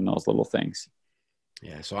learned in those little things.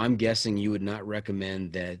 Yeah. So I'm guessing you would not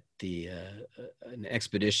recommend that an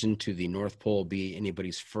expedition to the North Pole be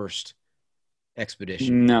anybody's first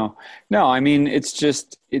expedition. No. I mean, it's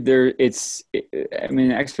just I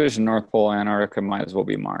mean, expedition North Pole, Antarctica might as well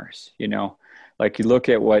be Mars, you know, like you look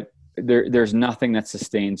at there's nothing that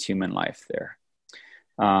sustains human life there.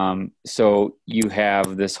 So you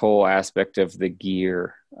have this whole aspect of the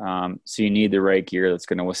gear. So you need the right gear that's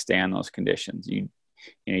going to withstand those conditions. You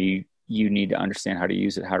need to understand how to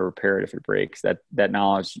use it, how to repair it if it breaks. That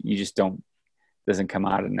knowledge doesn't come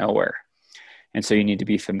out of nowhere. And so you need to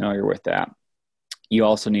be familiar with that. you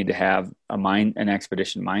also need to have an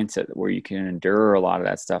expedition mindset where you can endure a lot of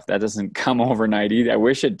that stuff. That doesn't come overnight either. I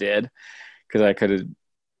wish it did, because I could have,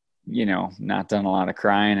 not done a lot of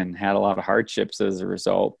crying and had a lot of hardships as a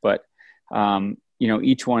result. But,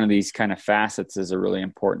 each one of these kind of facets is a really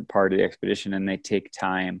important part of the expedition, and they take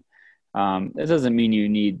time. That doesn't mean you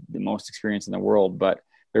need the most experience in the world, but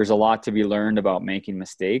there's a lot to be learned about making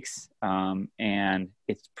mistakes. And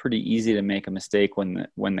it's pretty easy to make a mistake when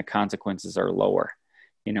the consequences are lower.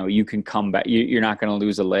 You can come back. You're not going to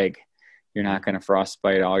lose a leg. You're not going to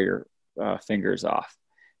frostbite all your fingers off.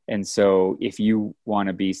 And so if you want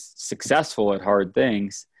to be successful at hard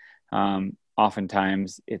things,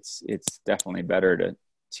 oftentimes it's definitely better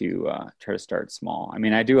to try to start small. I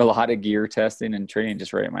mean, I do a lot of gear testing and training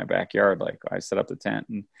just right in my backyard. Like I set up the tent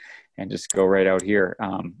and just go right out here.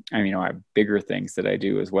 I have bigger things that I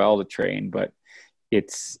do as well to train, but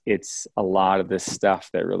it's a lot of this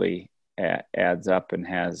stuff that really adds up and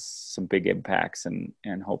has some big impacts and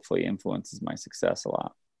hopefully influences my success a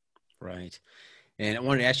lot. Right. And I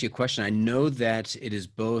wanted to ask you a question. I know that it is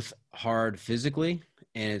both hard physically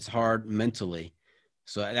and it's hard mentally.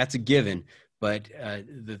 So that's a given. But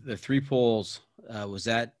the three poles, was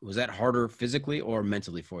that harder physically or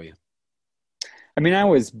mentally for you? I mean, I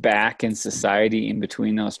was back in society in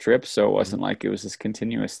between those trips, so it wasn't like it was this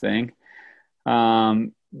continuous thing.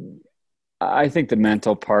 I think the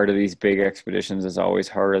mental part of these big expeditions is always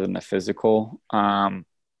harder than the physical.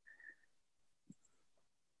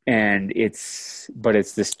 And it's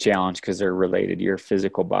this challenge because they're related. Your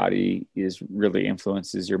physical body really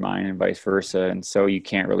influences your mind and vice versa. And so you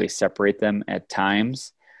can't really separate them at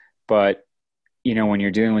times. But, when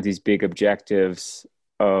you're dealing with these big objectives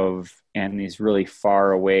and these really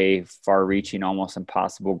far away, far reaching, almost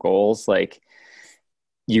impossible goals, like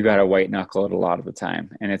you got to white knuckle it a lot of the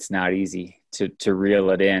time. And it's not easy to reel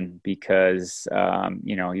it in because,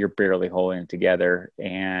 you're barely holding it together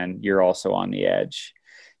and you're also on the edge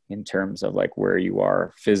in terms of like where you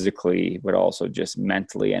are physically, but also just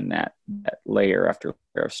mentally and that layer after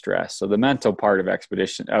layer of stress. So the mental part of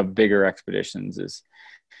bigger expeditions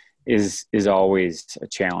is always a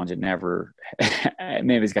challenge. It never,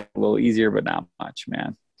 maybe it's got a little easier, but not much,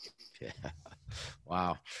 man. Yeah.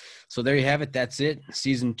 Wow. So there you have it. That's it.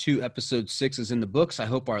 Season 2, episode 6 is in the books. I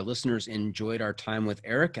hope our listeners enjoyed our time with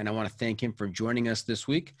Eric, and I want to thank him for joining us this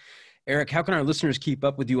week. Eric, how can our listeners keep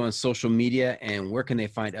up with you on social media, and where can they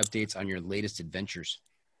find updates on your latest adventures?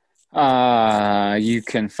 You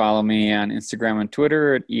can follow me on Instagram and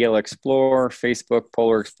Twitter at ELExplore, Facebook,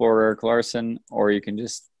 Polar Explorer Eric Larsen, or you can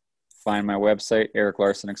just find my website,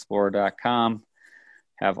 ericlarsenexplorer.com.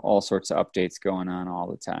 Have all sorts of updates going on all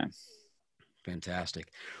the time.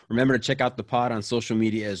 Fantastic. Remember to check out the pod on social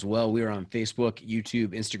media as well. We are on Facebook, YouTube,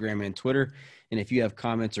 Instagram, and Twitter. And if you have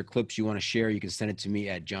comments or clips you want to share, you can send it to me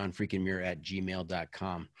at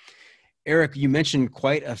johnfreakinmuir@gmail.com. Eric, you mentioned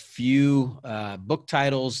quite a few book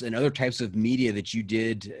titles and other types of media that you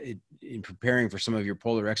did in preparing for some of your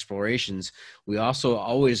polar explorations. We also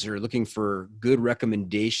always are looking for good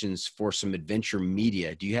recommendations for some adventure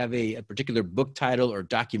media. Do you have a particular book title or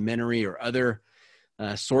documentary or other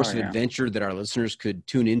source of adventure that our listeners could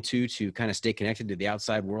tune into to kind of stay connected to the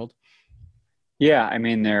outside world? Yeah, I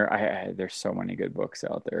mean, there's so many good books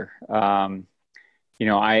out there. I've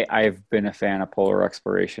been a fan of polar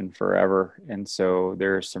exploration forever. And so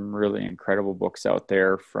there are some really incredible books out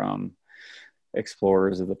there from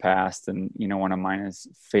explorers of the past. And, one of mine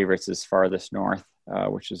favorites is Farthest North,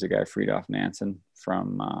 which is a guy, Fridtjof Nansen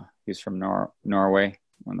he's from Norway.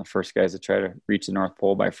 One of the first guys to try to reach the North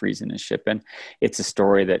Pole by freezing his ship in. It's a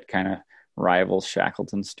story that kind of rivals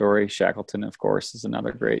Shackleton's story. Shackleton, of course, is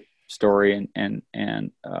another great story and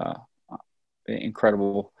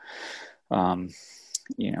incredible,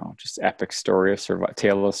 just epic story of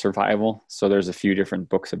tale of survival. So there's a few different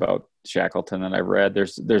books about Shackleton that I've read.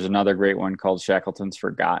 There's another great one called Shackleton's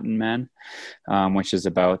Forgotten Men, which is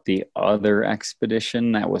about the other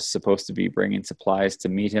expedition that was supposed to be bringing supplies to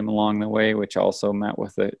meet him along the way, which also met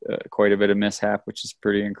with quite a bit of mishap, which is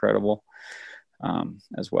pretty incredible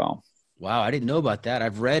as well. Wow, I didn't know about that.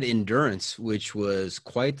 I've read Endurance, which was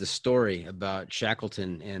quite the story about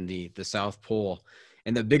Shackleton and the South Pole.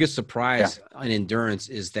 And the biggest surprise on Endurance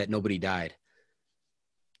is that nobody died.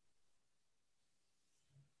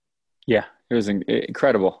 Yeah, it was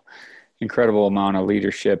incredible amount of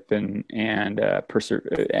leadership and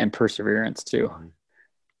perseverance too.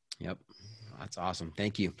 Yep. That's awesome.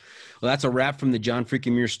 Thank you. Well, that's a wrap from the John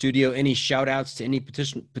Freaking Muir studio. Any shout outs to any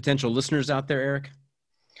potential listeners out there, Eric?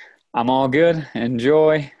 I'm all good.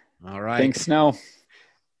 Enjoy. All right. Thanks, Snow.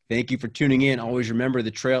 Thank you for tuning in. Always remember,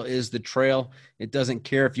 the trail is the trail. It doesn't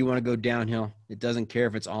care if you want to go downhill. It doesn't care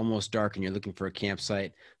if it's almost dark and you're looking for a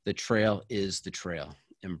campsite. The trail is the trail.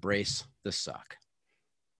 Embrace the suck.